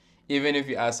ask, even if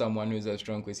you ask someone who's a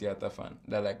strong Kwesi Arthur fan,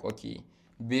 they're like, okay,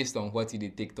 based on what he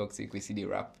did TikTok say Kwesi they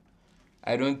rap.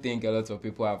 I don't think a lot of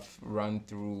people have run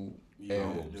through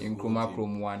in Chroma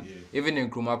Chrome 1. Yeah. Even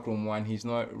in Chroma Chrome 1, he's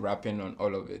not rapping on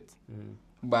all of it.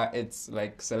 But it's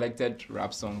like selected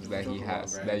rap songs that he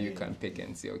has that you can pick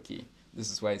and say, okay, this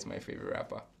is why he's my favorite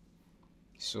rapper.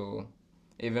 So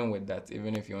even with that,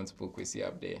 even if you want to put Kwesi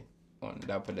up there on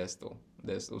that pedestal,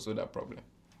 there's also that problem.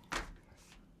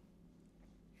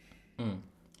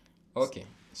 Okay,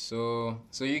 so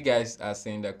you guys are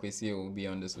saying that Kwesi will be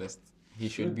on this list. He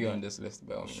should be on this list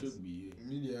by all means. Should be.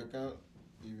 Yeah. Media, I can't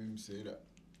even say that.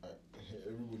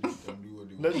 Everybody can do what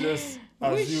they want. Let's just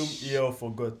assume EL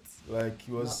forgot. Like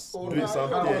he was doing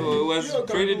something. Oh, it was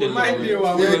pretty Mind deliberate. you, It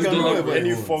was can do deliberate. whatever And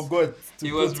he wants. forgot to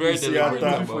He was put very Kwesi deliberate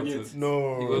Arthur. about it.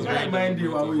 No. He was very Mind you,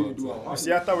 deliberate what will you about do? it.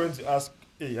 Kwesi Arthur went to ask.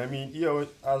 Hey, I mean, EL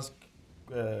asked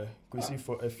Kwesi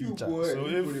for a feature. go ahead, So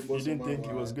you put if it you didn't for think he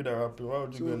someone, was good at rapping, why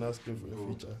would you So- go and ask him for a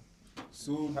No. feature?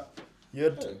 So, You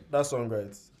heard that song,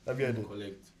 right? Have you heard it?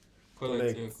 Collect.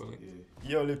 Collect.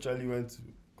 Yeah. EL literally went to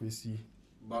Kwesi.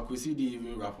 But Kwesi didn't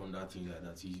even rap on that thing like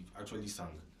that. He actually sang.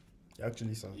 He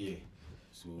actually sang. Yeah.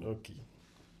 So Okay.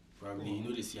 probably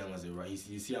they see him as a rapper. They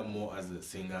see him more as a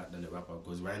singer than a rapper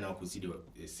because right now Kwesi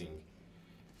they sing.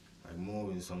 Like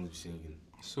more in songs we singing.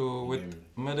 So with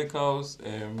Medical's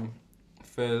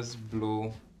first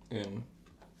blow,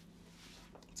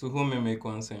 to whom it may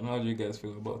concern, how do you guys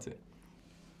feel about it?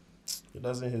 It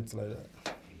doesn't hit like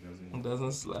that. It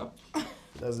doesn't slap.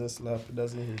 It doesn't slap. It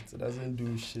doesn't hit. It doesn't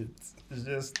do shit. It's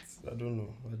just, I don't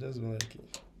know. I just don't like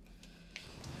it.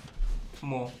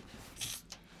 More.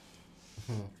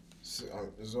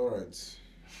 it's alright.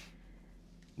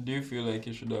 Do you feel like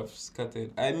he should have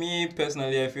scattered? I mean,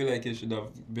 personally, I feel like he should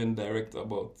have been direct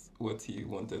about what he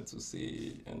wanted to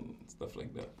say and stuff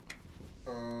like that.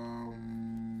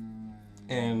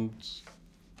 And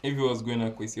if he was going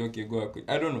at Kwesi, okay, go at Kwesi.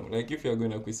 I don't know. Like, if you're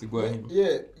going at Kwesi, go at him. Yeah,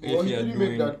 well, If he you are didn't make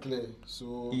doing- that clear.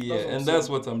 So Yeah, and that's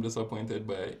what I'm disappointed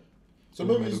by. So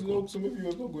maybe Medical. so maybe he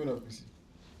was not going at PC.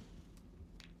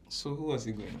 So who was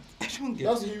he going at? I don't get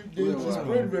That's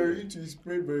it. he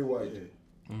sprayed very wide,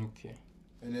 Okay.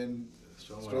 and then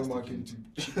Strong Strongman came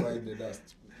to chip right the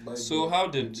dust. So how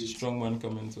did Strongman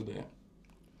come into the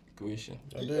equation?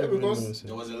 I don't Yeah, even know. because-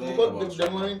 There was a line Because about the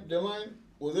Strongman. line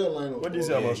was there a line of What do you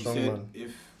say about He said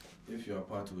Strongman? if you are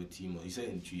part of a team, or he said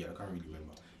in three, I can't really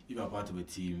remember. If you are part of a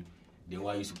team, then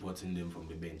why are you supporting them from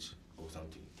the bench or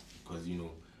something? Because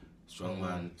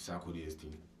Strongman circled his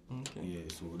team. Okay. Yeah,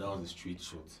 so that was a straight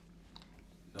shot.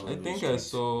 That was I very think I straight.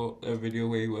 saw a video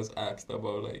where he was asked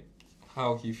about like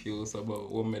how he feels about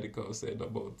what Medikal said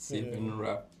about saving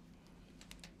rap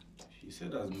He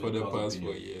said that's for the Medical's past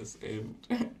opinion. 4 years, and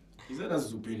He said that's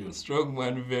his opinion.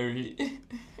 Strongman very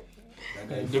That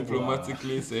guy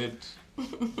diplomatically said,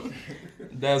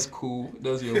 "That's cool,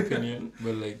 that's your opinion,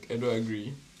 but like I don't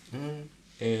agree."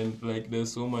 And like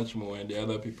there's so much more, and there are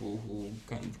other people who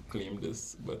can claim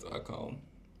this but are calm.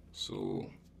 So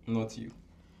not you.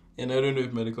 And I don't know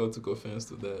if Medikal took offense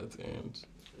to that. And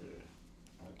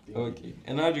I think okay.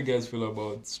 And how do you guys feel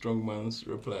about Strongman's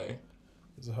reply?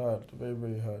 It's hard. Very,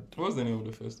 very hard. What's the name of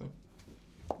the first one?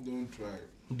 Don't try.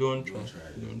 Don't try. Don't try.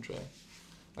 Don't try.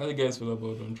 How do you guys feel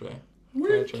about Don't Try?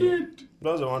 Wicked.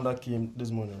 That was the one that came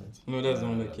this morning, right? No, that's the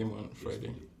one that came on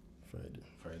Friday. Friday.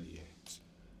 Friday, yeah.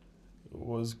 It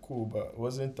was cool, but it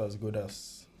wasn't as good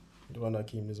as the one that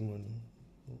came this morning.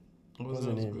 It What's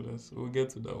the wasn't as name? good as. We'll get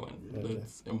to that one. Okay.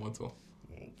 That's immortal.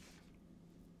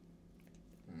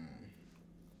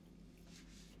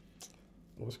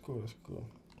 It was cool. It was cool.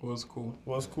 It was cool. It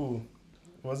was cool.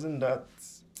 Wasn't that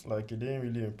like it didn't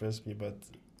really impress me, but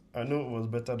I know it was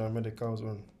better than Medical's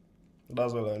one.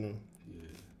 That's all I know. Yeah.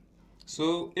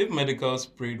 So if Medikal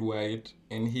sprayed white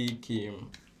and he came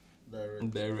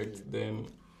Direct. then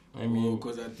I mean,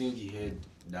 because I think he heard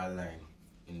that line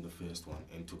in the first one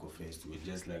and took offense to it,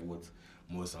 just like what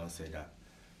Mosan said that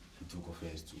he took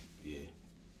offense to. Yeah.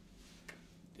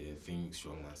 The thing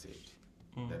Strongman said.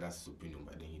 That's his opinion,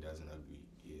 but then he doesn't agree.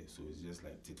 Yeah, so it's just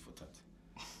like tit for tat.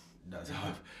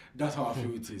 That's how I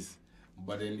feel it is.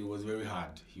 But then it was very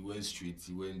hard. He went straight,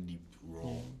 he went deep,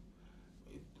 raw.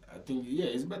 I think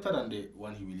it's better than the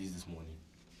one he released this morning.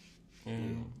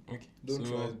 okay. Don't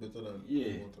so, try is better than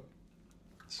Yeah. water.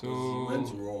 So he went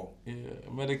raw. yeah,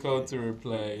 Medikal to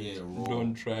reply. Yeah, raw.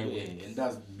 Don't try Yeah, with. and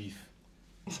that's beef.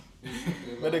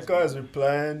 Medical is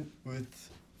replying with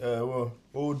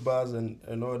old bars and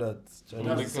all that. That's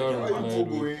Medikal why you replied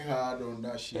going hard on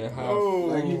that shit. a half. No,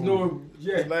 Like you know,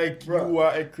 yeah. like bruh. you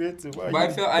are a creative. Why But I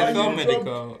you- felt But you medical.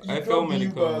 dropped- you I felt dropped new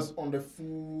medical. bars on the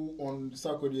full on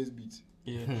Sarkodie's beat.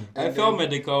 Yeah, And I felt then-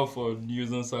 medical for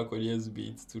using Sarkodie's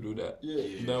beat to do that.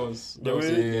 Yeah. That was The way-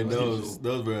 Yeah, that gangster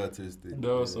was very artistic. shit.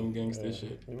 That was some gangster Yeah.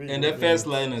 shit. The way And you the first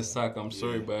bring line is sack. I'm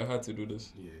sorry, Yeah. but I had to do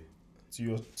this. Yeah.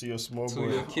 to your small To boy.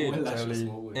 your kid, Well, that's Charlie. just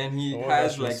small way. And he Oh, has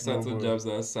that's like just small subtle boy. jabs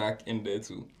that sack in there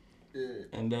too. Yeah.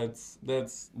 And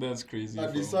that's crazy.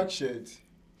 And the for- sack shirt.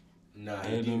 Nah, I he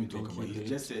didn't even don't talk think about he it. He did.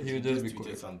 just said He he would just just be tweeted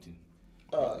quiet. something.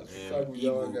 Sack with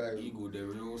that guy. Ego, the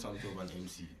real something of an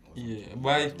MC. or Yeah, something.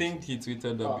 but I think he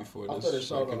tweeted that before after the this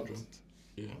shout record out. dropped.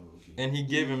 Yeah. Oh, okay. And he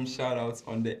gave him shout outs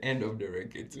on the end of the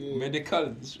record too. Yeah. Medical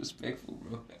is disrespectful,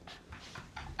 bro.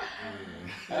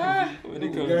 Yeah.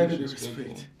 Medical guy is need disrespectful.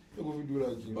 respect. Look what we do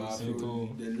that, But I Jimmy. feel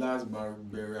So- the last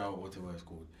burial, whatever it's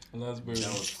called, That's that very.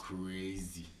 was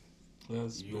crazy.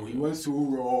 That's Yo, very. he went so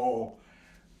raw.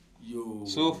 Yo.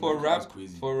 So for that was rap,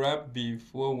 crazy.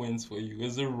 beef, what wins for you?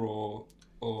 Is it raw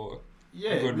or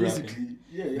yeah, good basically,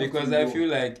 yeah. you have because to I know. feel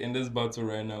like in this battle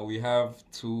right now we have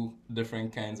two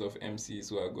different kinds of MCs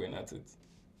who are going at it.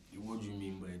 What do you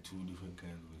mean by two different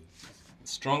kinds of it?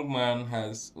 Strongman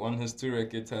has on his two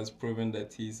records has proven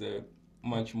that he's a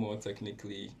much more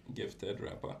technically gifted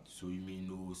rapper So you mean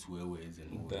no swear words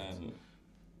and all that? than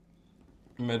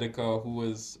Medical, who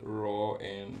is raw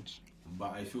and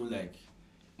But I feel like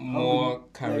more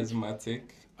like- charismatic.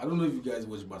 I don't know if you guys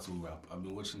watch battle rap. I've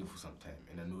been watching it for some time,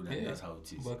 and I know that Yeah. that's how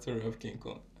it is. Battle rap King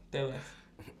Kong. Tell us.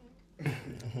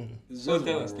 It's So just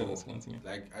tell raw. us, continue.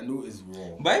 Like I know it's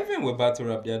raw. But even with battle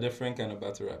rap, there are different kind of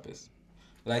battle rappers.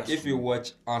 Like That's if you true.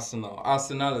 watch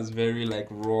Arsenal is very like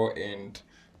raw and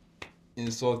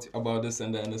insult about this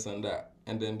and that and this and that.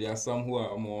 And then there are some who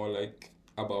are more like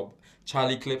about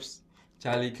Charlie Clips.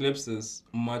 Charlie Clips is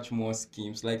much more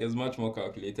schemes, like it's much more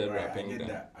calculated Right, rapping than.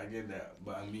 I get that.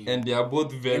 But I mean, And they are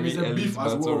both and very it's a elite beef as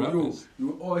battle well. Yo, rappers.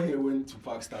 you all hear when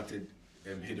Tupac started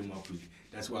hit him up with.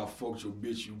 That's why I fucked your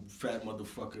bitch, you fat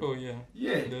motherfucker. Oh yeah.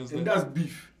 Yeah, There's and that. that's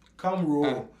beef. Come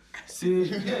raw. Say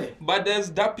yeah. But there's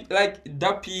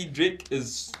Dappy Drake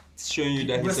is showing you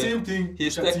that the he's same thing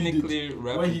he's Pusha T technically did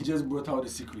rapping. when he just brought out the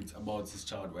secret about his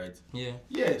child, right? Yeah.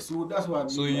 Yeah, so that's what I mean.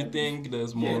 So you by think beef.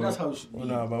 there's more? Yeah, that's how it should be. Oh,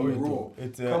 no, but Be wait, raw.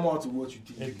 it's Come a out to what you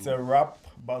think. it's you a know. rap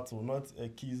battle, not a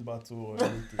keys battle or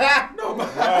anything. No,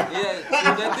 but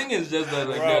Yeah, so the thing is just that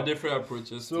like there are Wow. different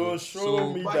approaches. So to it.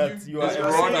 show me but that you- you are It's you're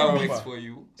a raw saying that beef. works for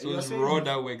you. So You're it's saying raw beef.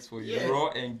 that works for you. Yeah. Raw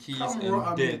and keys Come and raw,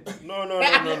 I mean, death. No,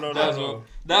 That's no. what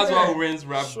that's Yeah. what wins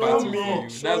rap Show battle me- for you.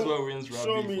 show- That's what wins rap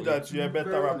Show beef me for that you. you're a To be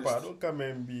better very rapper. honest. Don't come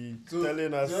and be So,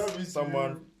 telling us tell me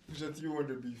someone. Pusha T won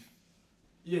the beef.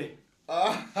 yeah.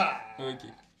 Okay.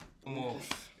 More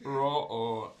raw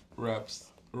or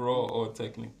raps. Raw or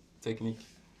technique.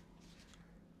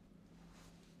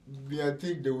 Me, I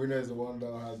think the winner is the one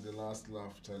that has the last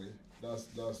laugh, Charlie. That's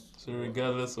So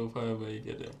regardless of however you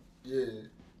get there. yeah.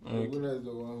 The Okay. winner is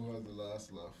the one who has the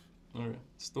last laugh. Alright.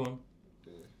 Stone.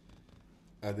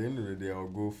 At the end of the day, I'll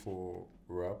go for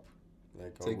rap.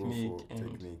 Like I'll Technique go for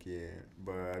and- technique, yeah.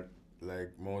 But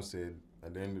like Mo said,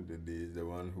 at the end of the day, is the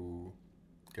one who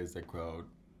gets the crowd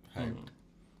hyped.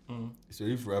 So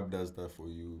if rap does that for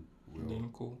you, well, Then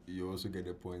cool. you also get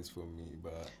the points from me.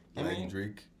 But I like mean-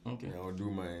 Drake, Okay. I'll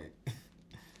do my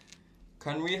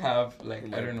Can we have like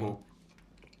my I don't know pop.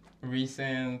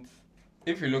 recent?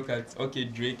 If you look at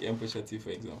Drake and Pusha T for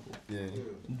example, Yeah,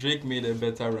 Drake made a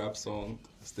better rap song,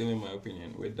 still in my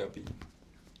opinion, with Dappy.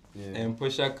 yeah. And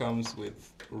Pusha comes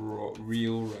with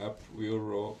real rap, real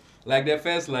raw. Like the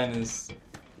first line is,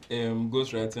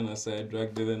 ghostwriting aside,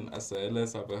 drug dealing aside,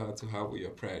 let's have a heart to have with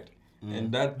your pride.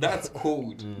 And that's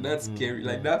cold. That's scary.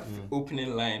 Like that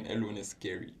opening line alone is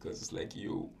scary because it's like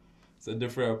it's a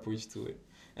different approach to it.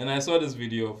 And I saw this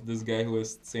video of this guy who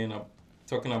was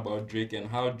talking about Drake and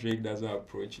how Drake doesn't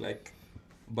approach like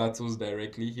battles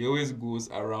directly. He always goes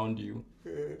around you,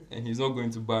 and he's not going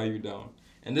to bar you down.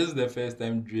 And this is the first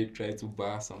time Drake tried to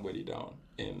bar somebody down,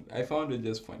 and I found it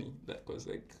just funny that because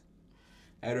like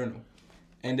I don't know.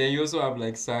 And then you also have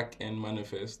like Sack and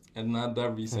Manifest,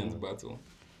 another recent battle,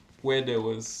 where there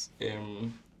was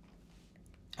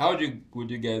how would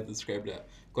you guys describe that?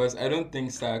 Because I don't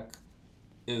think Sack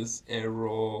is a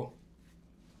raw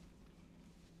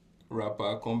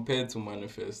rapper compared to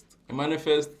Manifest.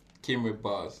 Manifest came with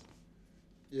bars.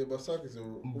 Yeah, but Sark is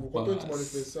compared to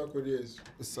Manifest, Sarkodie is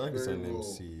Sack is very an raw.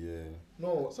 MC, yeah.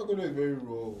 No, Sarkodie is very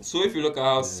raw. So if you look at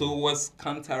how so was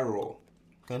Kanta raw.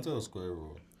 Kanta was quite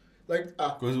raw. Like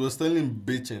Because he was telling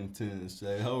bitch and things.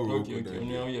 Like how raw Okay, could okay. that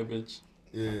be? Only a bitch.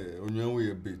 Yeah,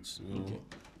 Onyango a bitch. You know? Okay.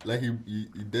 Like he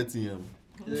dirty him.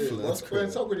 Yeah, Flat when square.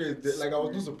 Sarkodie, like I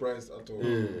was not surprised at all.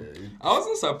 Yeah. I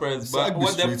wasn't surprised, Sack but the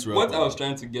what street what rapper. I was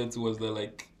trying to get to was that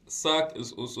like Sack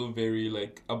is also very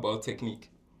like about technique,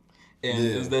 and Yeah.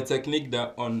 it's the technique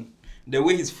that on the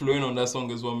way he's flowing on that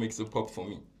song is what makes it pop for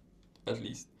me, at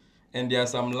least. And there are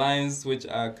some lines which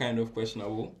are kind of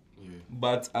questionable,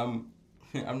 but I'm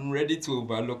ready to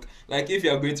overlook. Like if you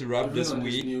are going to rap Even this on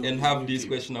way his new- and his have new these tape.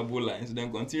 questionable lines,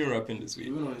 then continue rapping this way.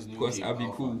 Even on his new Because tape, I'll be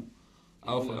Alpha. cool.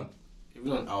 Alpha.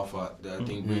 Even on Alpha, I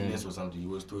think Greatness or something, he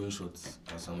was throwing shots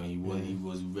at someone. He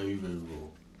was very, very raw.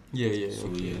 Yeah. So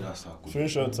Okay. yeah, that's how cool.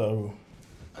 Screenshots are who?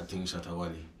 I think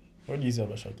Shatawale. What do you say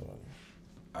about Shatawale?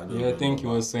 I don't Yeah, I think he remember.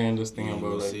 was saying this thing Yeah, he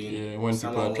about was like saying when people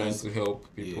someone are trying was- to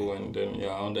help people and then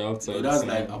on the outside. No, that's saying-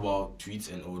 like about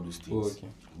tweets and all those things. Oh, okay.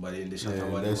 But in the Yeah,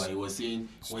 Shatawale, that's one, he was saying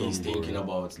when he's Stonebwoy. thinking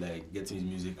about like getting his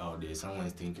music out there, someone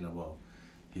is thinking about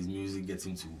his music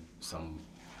getting to some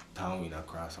town in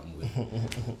Accra somewhere.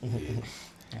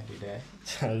 Yeah.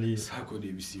 Charlie. Sako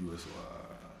they be serious.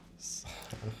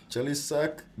 Charlie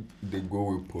Sack, they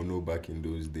go with Pono back in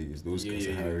those days. Those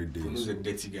Kasahari days. Pono's a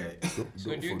dirty guy.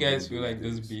 So do you guys feel like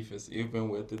this beef is even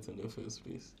worth it in the first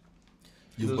place?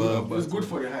 You It's good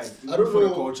for the hype. It's I good don't for the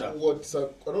know culture.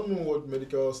 I don't know what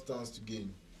Medical stands to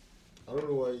gain. I don't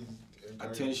know why he's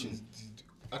Attention.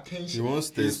 Attention. He wants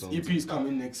to His something. EP is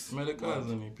coming next. Medical month.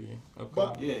 has an EP. Okay.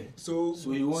 But Yeah, so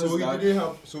he wants he that- didn't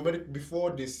have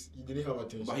before this he didn't have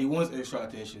attention. but he wants extra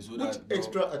attention. So What that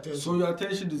extra attention? So your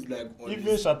attention is like on Even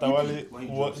his Shatawale EP when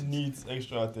he drops it. needs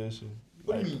extra attention.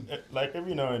 What do like, you mean? like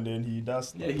every now and then he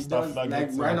does Yeah, he stuff does. like Like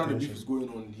gets right now, some the beef is attention.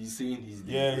 going on. He's saying he's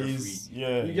the Yeah, referee. he's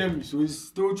You get me? So he's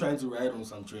still trying to ride on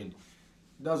some trend.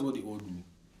 That's what they all do.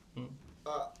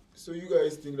 So you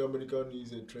guys think that Medical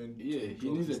needs a trend? Yeah, to he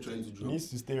drop needs a his trend to thing? He drop. needs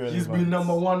to stay relevant. He's been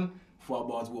number one for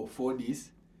about 4 days.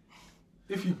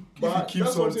 If he But keeps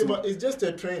that's what on I'm saying. to, But it's just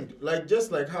a trend. Like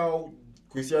just like how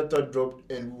Kwesiata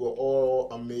dropped and we were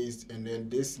all amazed, and then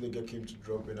this nigga came to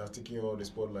drop and has taken all the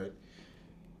spotlight.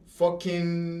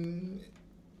 Fucking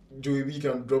Joey B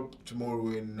can drop tomorrow,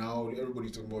 and now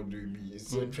everybody's talking about Joey B.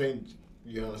 It's a trend.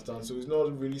 You understand? So it's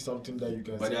not really something that you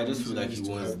can. but say I just this feel like needs he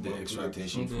to wants have the more extra product.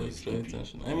 attention for The his extra EP.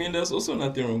 attention. I mean, there's also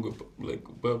nothing wrong with like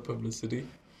bad publicity.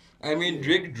 I mean,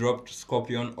 Drake dropped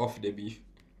Scorpion off the beef,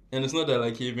 and it's not that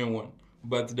like he even won,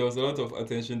 but there was a lot of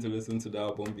attention to listen to the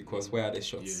album because where are the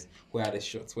shots? Yeah. Where are the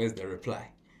shots? Where's the reply?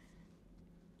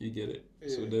 You get it.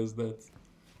 So Yeah. there's that.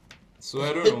 So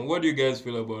I don't know. What do you guys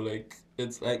feel about like?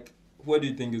 It's like, what do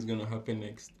you think is gonna happen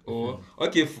next? Or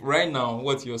okay, right now,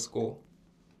 what's your score?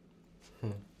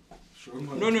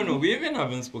 No. We even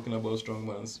haven't spoken about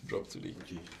Strongman's drop today.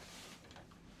 Okay.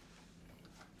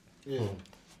 Yeah.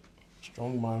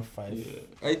 Strongman 5. Yeah.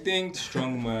 I think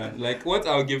Strongman, like what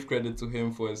I'll give credit to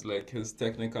him for is like his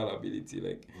technical ability.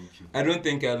 Like Okay. I don't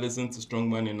think I listened to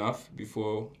Strongman enough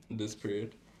before this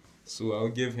period. So I'll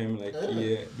give him like,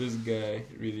 yeah, this guy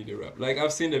really did rap. Like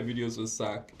I've seen the videos with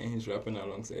Sack and he's rapping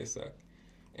alongside Sack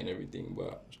and everything,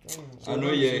 but I know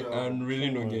I'm really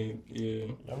not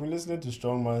getting I've been listening to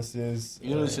Strongman since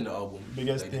You don't listen to the album.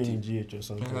 biggest like the thing in tape. GH or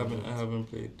something. I haven't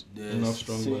played The enough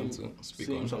Strongman same- to speak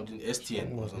same on. something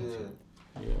STN or something.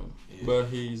 Yeah. But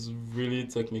he's really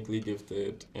technically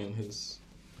gifted and his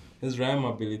rhyme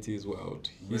ability is wild.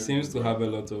 He Very seems good to have a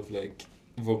lot of like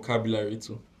vocabulary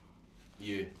too.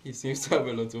 Yeah. He seems to have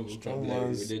a lot of vocabulary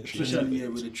with the tree. Especially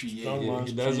with the tree. Yeah. Strong Yeah, man.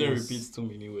 he doesn't Trees. repeat too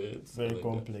many words. Very like that.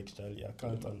 complex, Charlie. I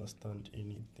can't understand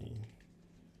anything.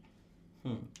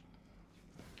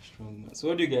 Strong man. So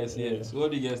what do you guys Yeah. So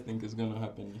what do you guys think is gonna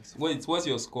happen next? What's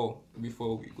your score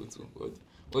before we go to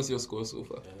what's your score so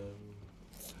far?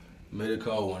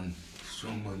 Medical 1,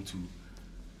 Strongman 2.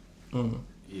 Mm.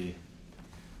 Yeah.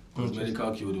 Because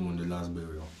Medical killed him on the last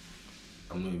burial.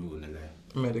 I'm not even gonna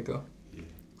lie. Medical. Yeah.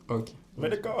 Okay.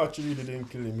 Medical actually didn't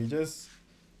kill him.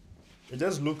 It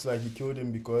just looks like he killed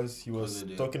him because he was Because of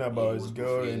the- talking he about was his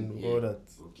girl profane, and yeah. all that.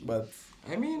 Okay. But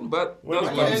I mean, but When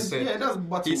that's it what he comes- said. Yeah, that's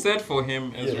battle. He said for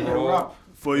him as Yeah. raw. rap.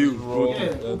 for you, Raw, Yeah,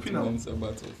 that open up. means a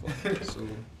battle for. So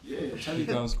Yeah, he Charlie.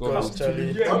 can score. because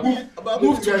Charlie, Yeah, But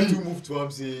move move to to him. move to him.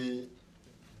 Say,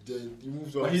 he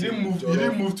moved to him. But he say, didn't move. He Jollof.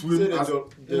 didn't move to Say him the as,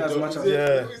 Jollof- in as much as.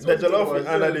 yeah, the jollof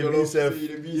under the beef self.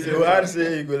 Yeah. So hard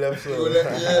say you go left so.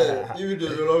 Yeah, even the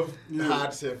jollof Yeah.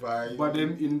 hard self. But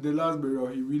then in the last burial,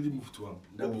 he really moved to him.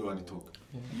 That be what they talk.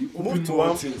 He Moved opened to more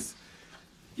him? things.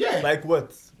 Yeah. Like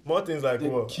what? More things like The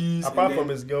what? keys Apart and from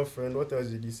then his girlfriend, what else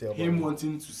did he say about him him?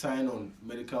 wanting to sign on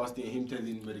Medical thing, him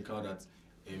telling Medical that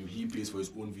he pays for his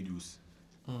own videos.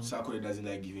 Sarkodie doesn't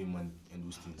like giving money and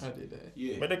those things. I did that.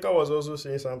 Yeah. Medical was also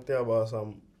saying something about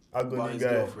some About agony his guy.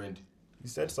 girlfriend. He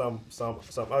said some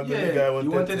ugly guy he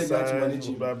wanted to the guy to sign, manage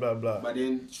him. blah blah blah. But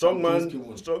then some keys came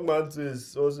on. Strongman too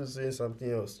is also saying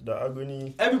something else. The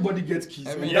agony. Everybody gets keys.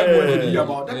 I I mean, mean, yeah. that's what they be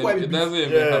about. That's why we It be. doesn't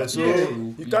even Yeah, have to so be true.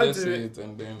 you You can't just do say it. it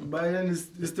and then. But then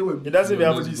it's still a It doesn't even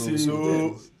have to everybody be saying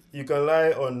so you can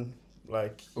lie on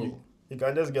like you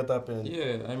can just get up and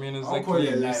Yeah, I mean, it's I'll like call it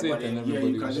a you lie, say but it and then, yeah,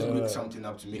 everybody you can will just shout. make something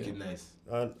up to make it nice.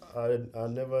 and I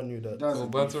never knew that. That's Oh, the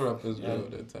battle beef. rappers do all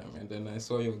the time, and then I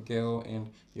saw your girl, and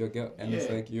it's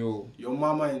Yeah. like yo, Your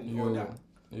mama and all yo, that.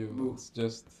 yo. Bro. It's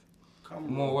just Come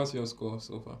more. on. What's your score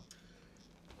so far?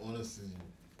 Honestly,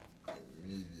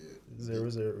 me,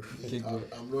 0-0. Kick I'm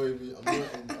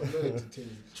back. not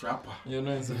entertained. Trapper. You're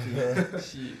not insecure.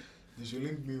 Shit. They should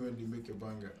link me when they make a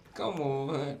banger. Come on,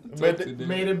 man. Made Talk to them.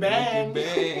 made it bang. Make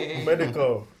it bang.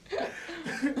 Medical.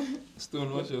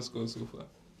 Stone, what's your score so far?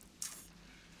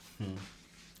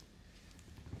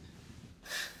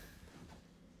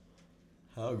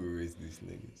 How we raise these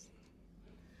niggas?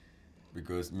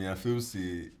 Because me, I feel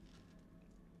say,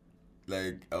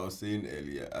 like I was saying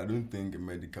earlier, I don't think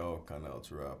Medikal can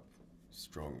out-rap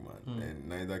Strongman, and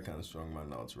neither can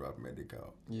Strongman out-rap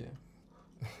Medikal. Yeah.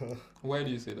 Why do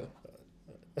you say that?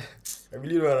 I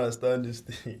really don't understand this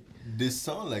thing. They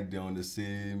sound like they're on the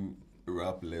same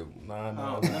rap level.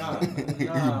 Nah.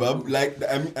 But like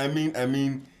I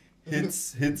mean,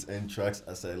 hits and tracks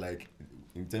aside, like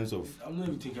in terms of I'm not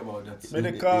even thinking about that.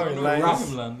 Medikal in No, lines. let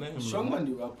him land. Let him Strongman land.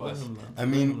 the Let rappers. him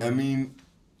land. I mean,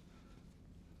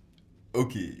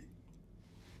 okay.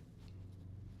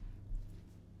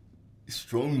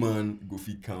 Strongman go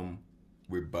fi come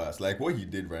with bars like what he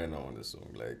did right now on the song.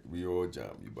 Like we all jam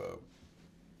you,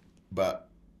 but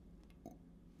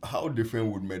how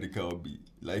different would Medikal be?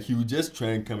 Like he would just try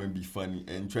and come and be funny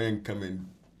and try and come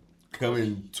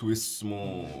and twist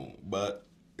small, but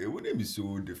it wouldn't be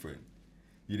so different.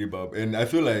 You know, Bob? And I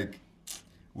feel like,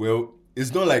 well,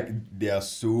 it's not like they are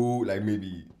so like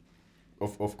maybe,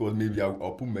 of course maybe I'll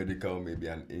put Medikal maybe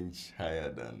an inch higher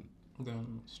than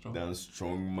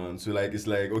Strongman. So like it's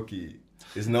like okay,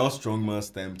 it's now Strongman's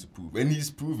time to prove, and he's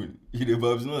proven. You know,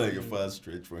 but it's not like a fast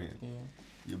stretch for him.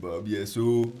 Yeah, but yeah.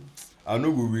 So I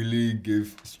know we really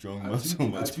give Strongman so I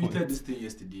much. tweeted this thing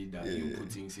yesterday that Yeah. you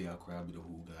putting say Accra be the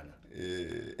whole Ghana.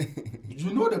 Yeah.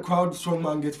 You know the crowd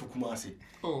Strongman gets for Kumasi.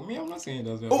 Oh, me, I'm not saying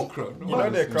that's Oh, a crowd. No, you know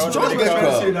the crowd. Strong Strongman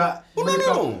crowd. say that. Oh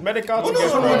no. Medical Oh, to no,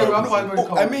 get no, no, crowd. no,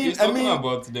 no. I mean, He's talking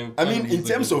about the. I mean, in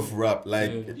terms of rap,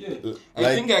 like, Yeah. like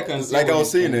I think I can see like what I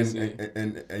was he's saying,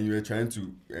 trying to and you were trying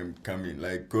to come in,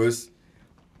 like, cause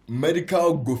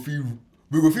Medikal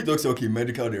we go fit talk say okay,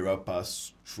 Medikal the rap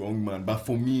past Strongman, but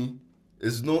for me,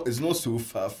 it's not so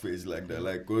far fetched like that,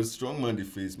 like, cause Strongman the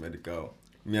face Medikal.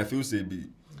 Me, I feel say be.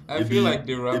 I feel like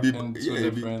they rap in two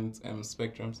different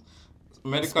spectrums.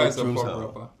 Medikal is a Spectrums pop how?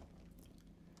 rapper.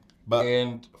 But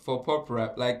And for pop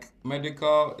rap, like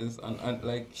Medikal is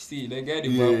like see the guy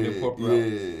developed the pop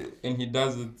rap and he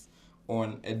does it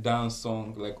on a dance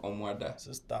song like Omwada.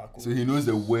 So he knows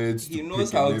the words. He to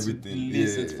knows pick how and to everything.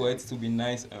 place it for it to be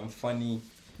nice and funny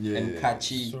and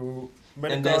catchy. So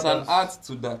And there's an art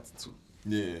to that too,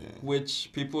 Yeah.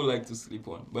 which people like to sleep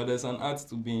on. But there's an art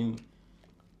to being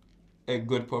a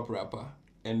good pop rapper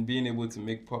and being able to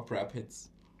make pop rap hits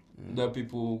that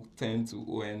people tend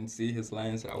to and see his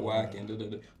lines are whack and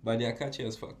but they are catchy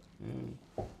as fuck.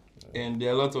 And there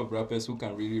are a lot of rappers who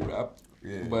can really rap,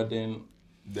 but then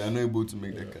they are not able to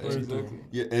make that catchy. exactly.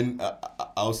 Yeah, and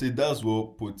I'll say that's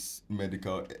what puts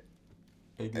Medikal.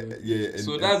 Yeah. And,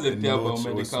 So that's the and thing about notch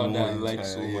or Medikal small that I inch like higher,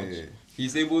 so much. yeah.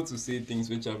 He's able to say things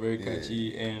which are very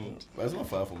catchy and But it's not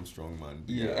far from Strongman.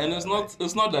 and it's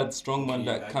not that Strongman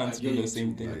that can't do the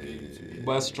same thing. Yeah.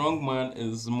 But Strongman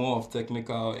is more of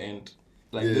technical and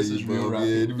like Yeah, this is real bro, rap.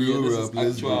 yeah, the real this rap, is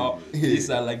let's actual. go. Yeah. These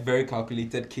are like very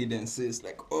calculated cadences,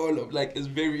 like all of like it's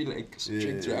very like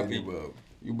strict Yeah, rapping.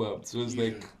 So it's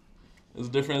like it's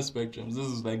different spectrums. This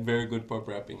is like very good pop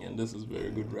rapping and this is very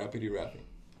good rapidy rapping.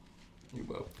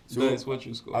 So that's what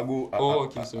you score.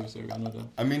 Sorry, another.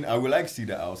 I mean, I would like to see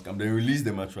the outcome. They release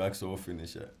them at tracks or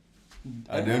finisher.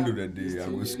 At the end of the day, I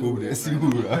will scope them. See who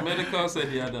rap. Medikal said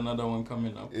he had another one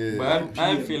coming up, Yeah. but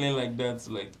I'm feeling like that's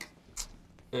like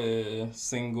a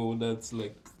single that's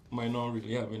like might not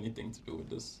really have anything to do with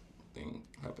this thing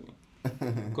happening.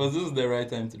 Because this is the right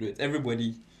time to do it.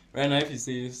 Everybody, right now, if he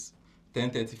says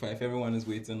 10:35, everyone is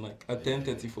waiting. Like at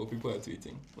 10:34, people are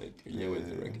tweeting. Like, with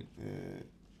the record. Yeah.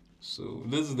 So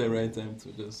this is the right time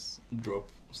to just drop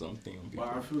something on people.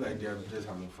 But I feel like they're just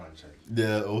having fun, child.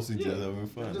 They're also just having They're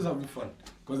fun. just having fun.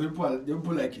 Because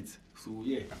people like it. So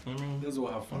yeah, I mean, let's all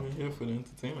have fun. I'm here for the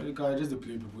entertainment. You can just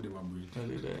play people they were breed. I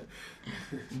did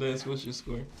that. That's what you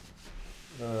score.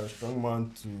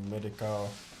 Strongman to Medikal.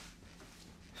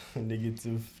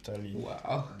 negative Charlie.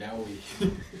 Wow. That way.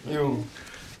 Yo,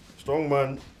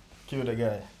 Strongman killed the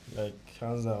guy, like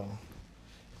hands down.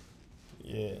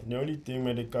 Yeah, the only thing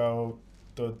Medikal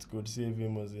thought could save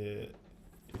him was a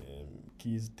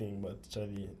keys thing, but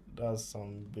Charlie, that's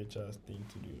some bitch ass thing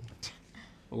to do.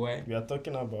 Why? We are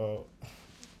talking about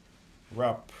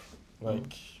rap,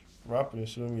 like rap and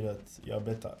show me that you are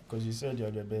better, because you said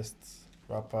you're the best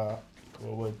rapper,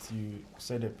 or what you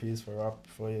set the pace for rap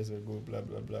 4 years ago, blah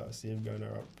blah blah, save Ghana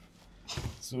rap.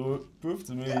 So prove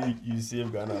to me you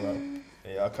save Ghana rap. And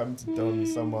you're coming to tell me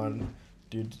someone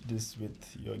did this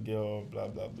with your girl, blah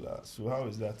blah blah. So how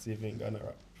is that saving Ghana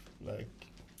rap? Like,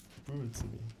 prove it to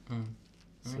me.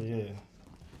 So yeah,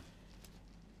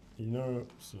 you know.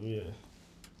 So yeah,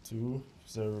 2-0.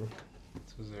 2-0.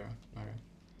 Alright.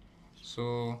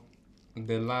 So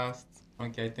the last.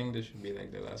 Okay, I think this should be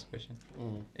like the last question.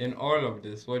 In all of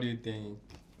this, what do you think?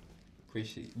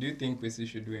 Kwesi, do you think Kwesi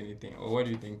should do anything, or what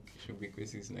do you think should be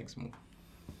Kwesi's next move?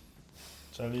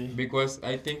 Charlie, Because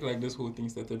I think like this whole thing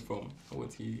started from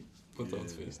what he put out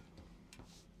first.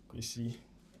 Kwesi,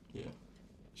 Yeah.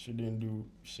 shouldn't do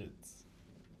shit,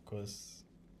 cause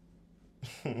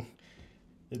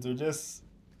it will just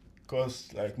cause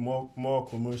like more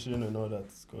commotion and all that.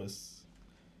 Cause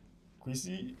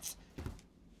Kwesi,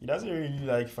 he doesn't really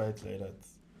like fight like that.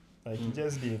 Like he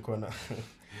just be in corner.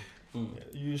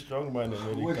 You strong man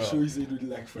in What Medikal. show is he doing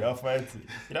like You are fighting.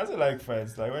 He doesn't like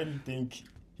fights. Like why do you think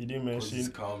he didn't Because he's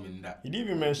mention? calm in that. He didn't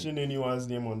even mention anyone's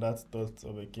name on that Thoughts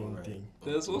of a King Alright. thing.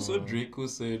 There's also Drake who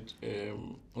said,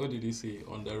 what did he say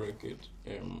on that record?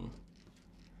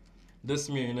 This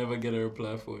me, you never get a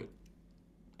reply for it.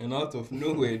 And out of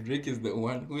nowhere, Drake is the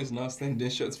one who is now sending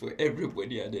shots for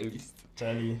everybody at the list.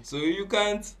 Charlie, So you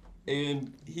can't,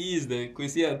 and he is the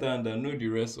Kwesi Atanda, no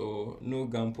duress or no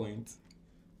gunpoint.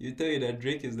 You tell you that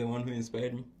Drake is the one who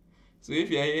inspired me. So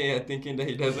if you're here, you're thinking that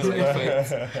he doesn't like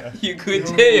fights, you could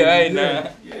tell your eye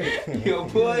now. Your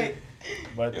boy,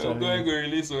 but your boy Charlie, go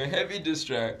release a heavy diss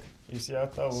track. you see,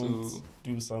 after won't So-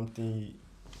 do something he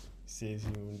says he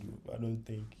won't do. I don't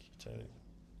think Charlie.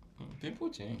 People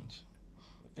change.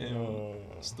 No.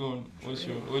 Stone,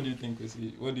 what do you think is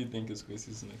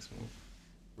Kwesi's next move?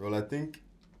 Well, I think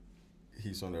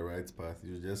he's on the right path.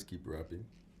 You just keep rapping.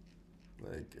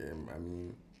 Like, I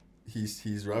mean,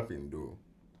 he's rapping though.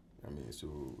 I mean, so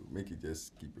make it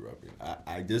just keep rapping.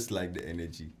 I just like the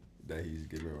energy that he's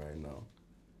giving right now.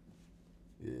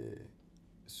 Yeah.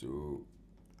 So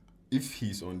if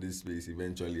he's on this space,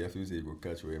 eventually I feel say he will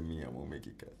catch where me, I won't make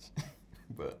it catch.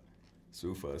 But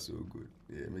so far so good.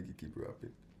 Yeah, make it keep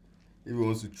rapping. If he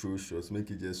wants to throw shots, make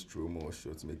it just throw more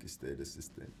shots, make it stay the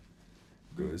system.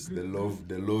 Because the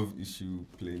love issue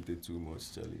plenty too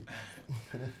much, Charlie.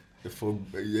 The fuck,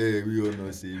 yeah, we all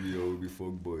know say we all be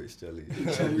fuck boys, Charlie.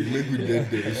 We make we get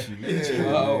the issue.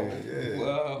 Yeah, Wow, yeah.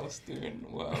 wow, Stone,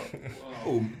 wow.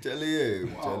 Oh, Charlie, yeah,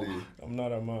 Wow. Charlie. I'm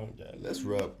not a man, guy. Let's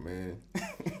rap, man.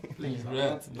 Please,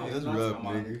 Rap. Let's rap,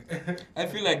 nigga. I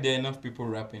feel like there are enough people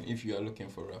rapping if you are looking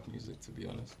for rap music, to be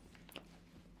honest.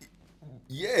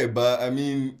 Yeah, but I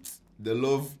mean, the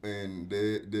love and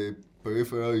the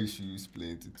peripheral issues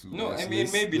plenty too. No, I mean,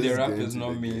 maybe the rap is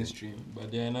not mainstream,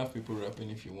 but there are enough people rapping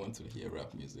if you want to hear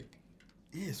rap music.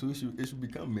 Yeah, so it should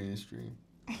become mainstream.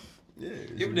 Yeah. it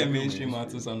should If the become mainstream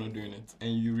artists are not doing it,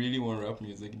 and you really want rap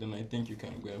music, then I think you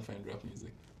can go and find rap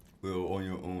music. Well, on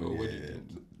your own, Well, what do yeah. you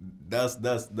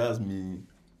think? That's me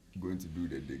going to do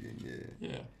the digging, yeah.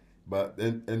 Yeah. But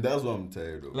and that's what I'm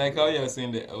tired of. Like how you're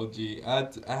saying the LG,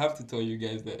 I have to tell you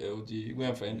guys that LG, go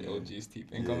and find the LG's tip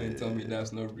and come and tell me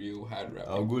that's not real hard rap.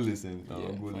 I'll go listen. Yeah,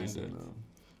 I'll go find listen it.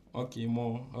 now. Okay,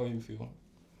 Mo, how you feel?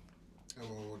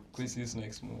 About Kwesi's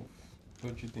next move.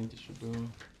 What do you think he should do?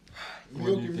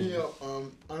 Yo, give me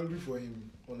angry for him,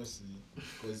 honestly,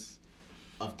 because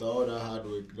after all that hard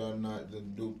work, that night, the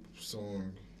dope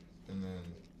song, and then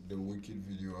the wicked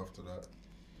video after that,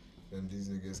 then these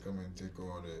niggas come and take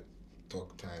all the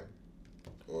talk time,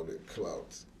 all the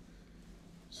clout.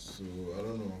 So I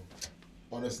don't know.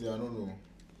 Honestly, I don't know.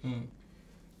 He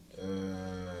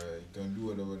can do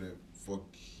whatever the fuck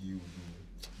he will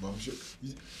do, but I'm sure.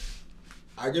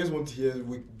 I just want to hear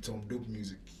some dope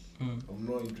music. I'm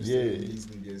not interested in these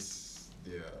niggas.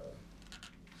 They are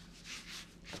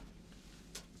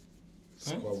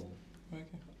squabble. Okay.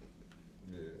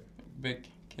 Yeah. Beck,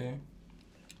 okay.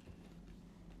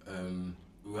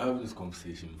 We were having this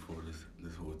conversation before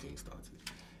this whole thing started,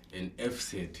 and F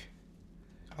said,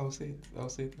 I'll say it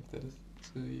after this.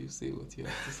 So you say what you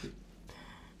have to say.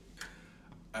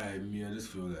 I just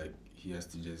feel like he has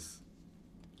to just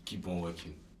keep on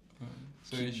working.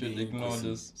 So you Keep should being ignore pussy.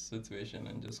 this situation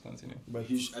and just continue. But I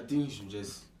think he should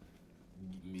just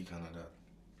make another,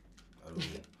 I don't know,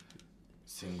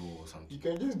 single or something. You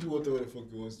can just do whatever the fuck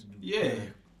he wants to do. Yeah,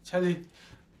 Charlie.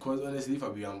 Cause honestly, if I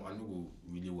be, I'm not go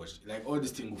really watch. Like all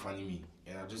this thing will funny me,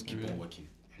 and I just keep on working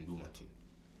and do my thing.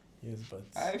 Yes, but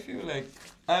I feel like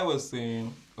I was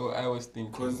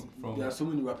thinking Because from there are so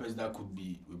many rappers that could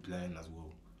be replying as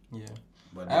well. yeah.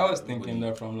 But I was everybody- thinking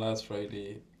that from last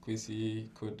Friday, Kwesi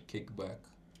could kick back.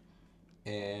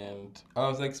 And I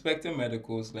was expecting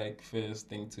Medical's like first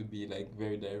thing to be like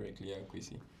very directly at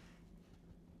Kwesi.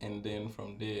 And then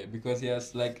from there, because he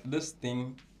has like this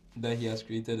thing that he has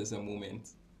created is a moment.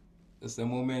 It's a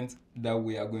moment that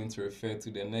we are going to refer to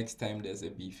the next time there's a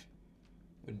beef.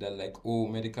 That like, oh,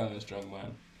 Medikal and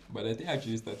Strongman. But I think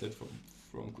actually started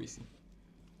from Kwesi.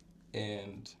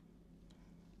 And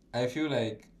I feel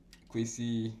like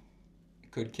Kwesi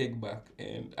could kick back,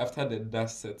 and after the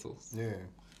dust settles, Yeah.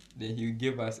 then he'll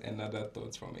give us another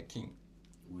thought from a king,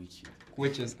 Wicked.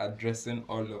 which is addressing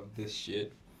all of this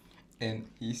shit. And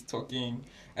he's talking,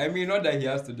 I mean, not that he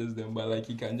has to do them, but like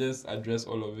he can just address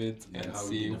all of it Like and how we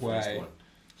say did the first why one.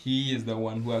 he is the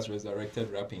one who has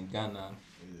resurrected rap in Ghana,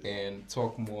 and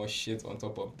talk more shit on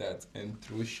top of that and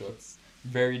throw shots,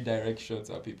 very direct shots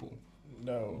at people.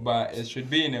 no. But it should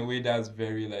be in a way that's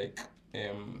very like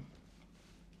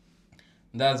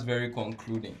that's very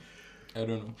concluding. I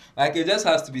don't know. Like it just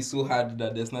has to be so hard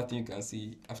that there's nothing you can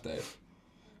see after it.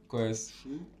 Because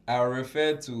I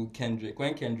refer to Kendrick.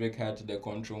 When Kendrick had the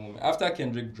control moment, after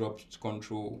Kendrick dropped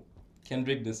control,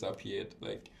 Kendrick disappeared.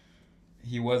 Like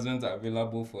he wasn't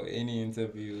available for any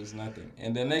interviews, nothing.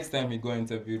 And the next time he got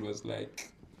interviewed was like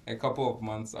a couple of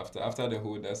months after the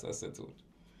whole dust had settled.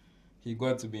 He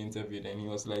got to be interviewed and he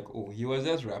was like, oh, he was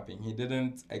just rapping. He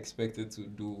didn't expect it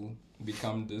to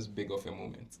become this big of a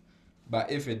moment. But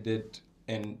if it did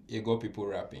and it got people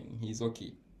rapping, he's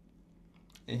okay.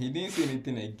 And he didn't say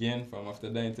anything again from after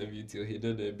that interview till he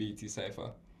did the BT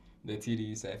Cypher, the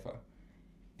TDE Cypher.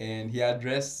 And he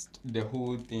addressed the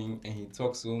whole thing and he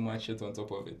talked so much shit on top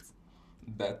of it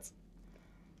that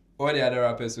all the other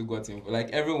rappers who got involved, like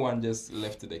everyone just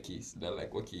left the case. They're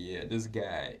like, okay, yeah, this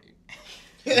guy,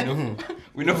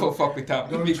 we know for fuck with him.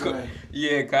 Don't because, try.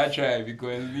 yeah, can't try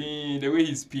because the way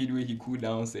he speed, way he cool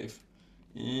down safe.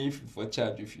 If for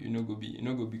charge, if you go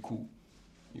be cool,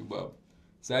 you bob.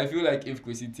 So I feel like if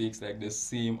Kwesi takes like the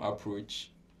same approach,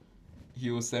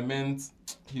 he'll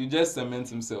just cement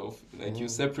himself. Like he'll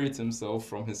separate himself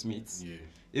from his mates. Yeah.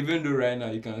 Even though right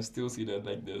now you can still see that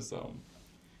like there's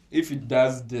if he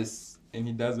does this and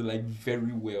he does it like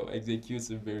very well, executes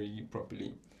it very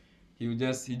properly, he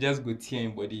just go tear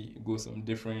him body, go some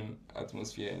different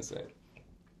atmosphere inside.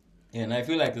 And I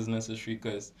feel like it's necessary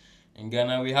because in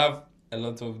Ghana we have a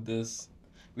lot of this.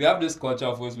 We have this culture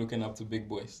of always looking up to big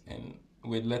boys and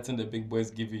we're letting the big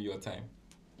boys give you your time.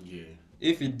 Yeah.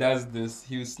 If he does this,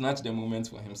 he'll snatch the moment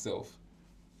for himself.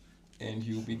 And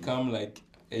he'll become like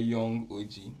a young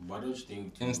OG. But don't you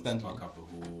think to Instantly. spark up a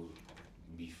whole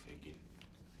beef again?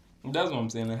 That's what I'm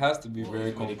saying. It has to be Well, very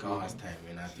if Medikal has concluding. time,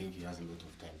 and I think he has a lot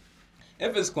of time.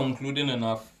 If it's concluding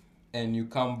enough and you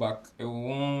come back, it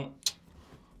won't.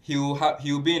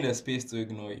 He'll be in a space to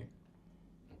ignore you.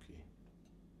 Okay.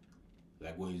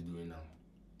 Like what he's doing now.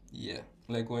 Yeah,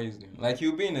 like what he's doing. Like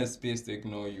he'll be in a space to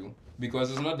ignore you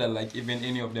because it's not that like even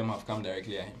any of them have come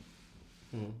directly at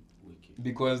him. Wicked.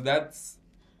 Because that's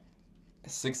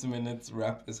 6 minutes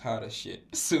rap is hard as shit.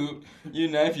 So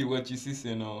if you watch, you see,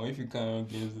 if you can't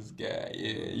against this guy,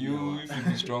 if you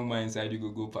be strong man inside, you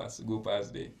go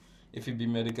past there. If you be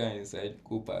medical inside,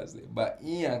 go past there. But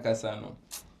in Akasano,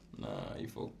 nah, you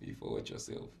watch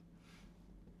yourself.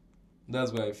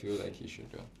 That's why I feel like he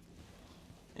should do.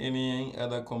 Any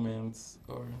other comments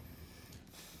or?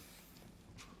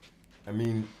 I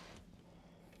mean,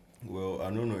 well, I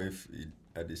don't know if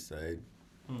I decide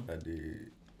at the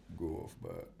go off,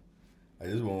 but I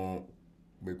just want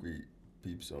make we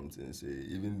peep something and say,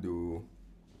 even though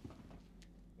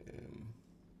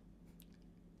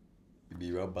it be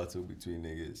a rap battle between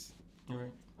niggas,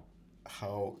 Right.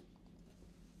 how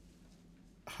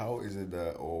is it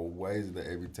that, or why is it that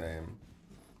every time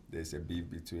there's a beef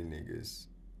between niggas,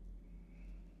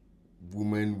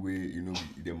 women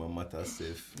they matter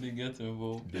safe, They get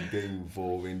involved. they get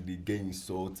involved and they get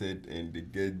insulted and they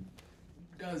get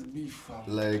That's beef, fam.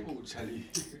 Like- Oh, Charlie.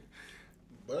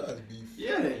 But that's beef.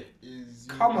 Yeah. Is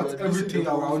Come you at addressing everything the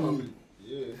whole around family.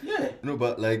 you. Yeah. Yeah. no,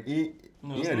 but like No, yeah,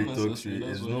 it's they not talk necessary. shit.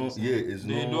 That's It's what I'm not. saying. Yeah, it's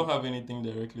They not. don't have anything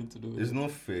directly to do with It's it.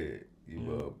 not fair,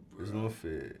 Yeah. It's not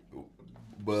fair.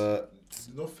 But It's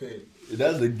not fair.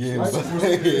 that's the game. Life but is supposed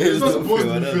to be- it's not supposed to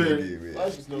fair, be that's the fair. game, yeah.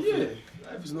 Life is not Yeah. fair.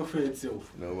 Life is not fair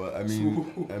itself. No, but I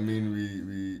mean,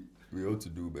 we we ought to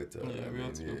do better. Yeah, we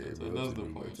ought to do better. That's the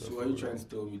point. So are you trying to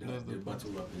tell me That's that the the point.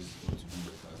 battle rappers ought to do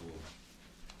better as well?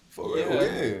 For real,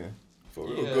 Yeah. yeah. For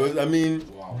real, Yeah. because I mean,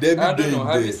 Wow. Debbie I don't know,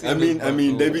 have you Day. seen I this mean,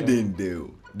 battle? Debbie Day.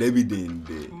 Debbie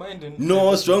Day. Minding.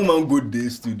 No, Strongman go day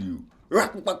studio.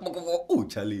 Oh,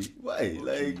 Charlie, why?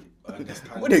 Like, I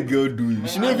understand. what a girl do?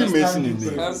 She not even mention his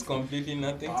name. Has completely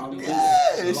nothing to do with it.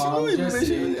 Yeah, she So not I'm even just mention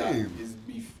saying his that name. it's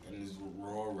beef and it's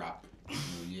raw rap. So,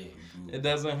 yeah, bro. It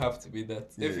doesn't have to be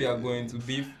that. If you Yeah. are going to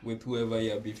beef with whoever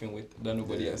you are beefing with, then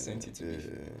nobody has sent you to beef.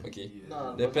 Yeah. Okay. Yeah.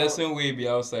 Nah, The but person will be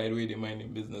outside where they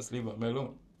minding business. Leave him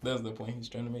alone. That's the point he's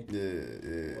trying to make. Yeah,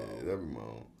 that be my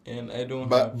own. And I don't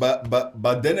But have.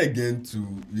 but then again, too,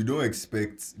 you don't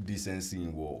expect decency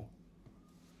in war.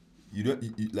 You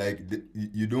don't like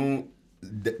you don't.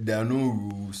 There are no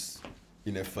rules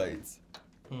in a fight.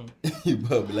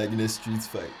 But like in a street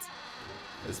fight,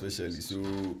 especially. So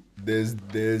there's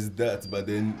that, but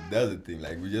then that's the thing.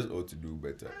 Like we just ought to do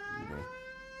better, you know.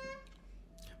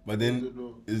 But then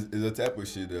is the type of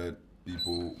shit that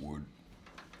people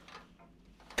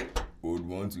would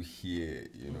want to hear,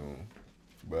 you know.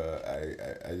 But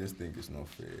I just think it's not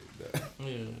fair that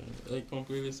Yeah, I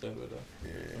completely side with that.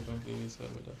 yeah. I completely side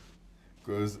with that.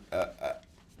 Because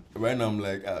right now I'm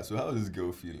like, so how is this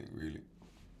girl feeling, really?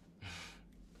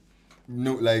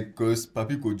 No, like, because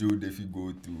Papi Kojo, if you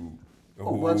go to a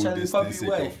whole but Charlie, this Papi, thing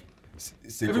why?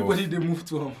 Everybody they move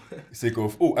to him. Sake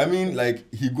of, I mean,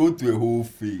 like, he go to a whole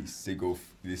phase, sake of,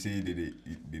 they say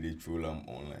they troll him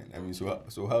online. I mean, so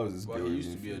how is this But girl he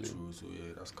used to even be a feeling? troll, so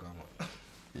yeah, that's karma.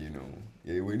 You know,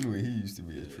 yeah, well, anyway, he used to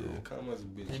be a troll. Yeah, karma's a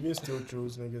bitch. He been still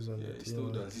trolls niggas on Yeah, the he still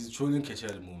does. He's trolling Keche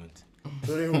at the moment.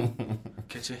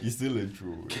 Keche. He's still a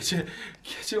troll.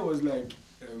 Keche was like,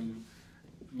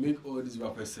 make all these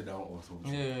rappers sit down or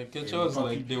something. Yeah, Ketchup Yeah, was Papi-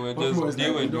 like they were Papi was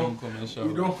doing like, we doing don't- commercial.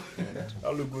 We don't.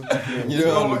 I'll look good to You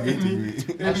know how look into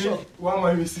me. Why am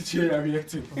I even sitting here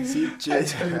reacting? I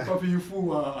tell you, Papi, you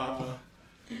fool.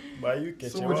 Why you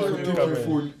catch So it? much Why you you take my coming?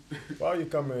 phone. Why you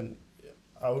coming?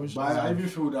 I wish. But I even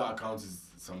feel that account is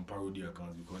some parody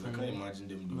account because I can't imagine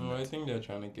them doing No, I that. think they're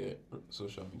trying to get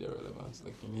social media relevance.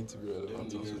 Like you need to be relevant. on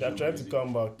Them social They're trying to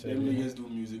come back. Them Charlie. niggas do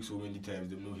music so many times,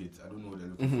 them no hits. I don't know what they're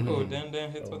looking Oh,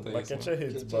 then hit what I Like say. catch a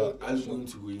hit, but for. I'm going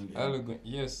to go in there. I'll go.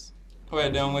 Yes.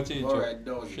 Alright, then what you Alright,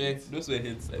 that was Share. it. Those were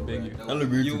hits. I beg Alright, you. that I'm was-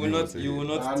 going You to will do not. what I You will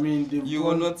say. not. I mean, they've You gone-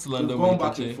 will not slander they've my gone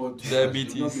back and Keche. forth.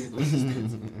 Diabetes. They've not been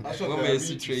consistent. Actually, What may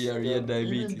betray your yeah,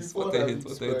 diabetes? even before What a hit. diabetes,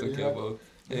 What are you right, talking he had- about?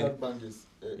 he Hey, had bangers.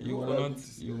 you will not.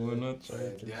 You will not.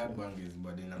 They had bangers,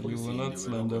 but then I'm You just will saying not they were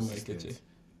slander my consistent. Keche.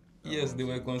 Yes, they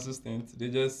were consistent. They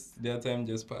just their time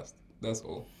just passed. That's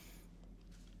all.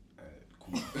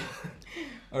 Cool.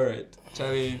 All right,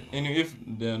 Charlie. Anyway, if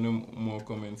there are no more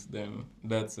comments, then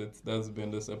that's it. That's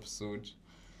been this episode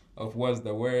of What's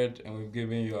the Word, and we've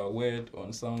given you a word on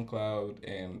SoundCloud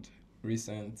and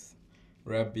recent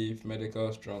rap beef,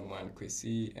 Medikal Strongman,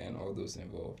 Kwesi, and all those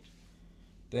involved.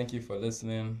 Thank you for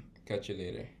listening. Catch you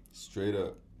later. Straight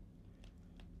up.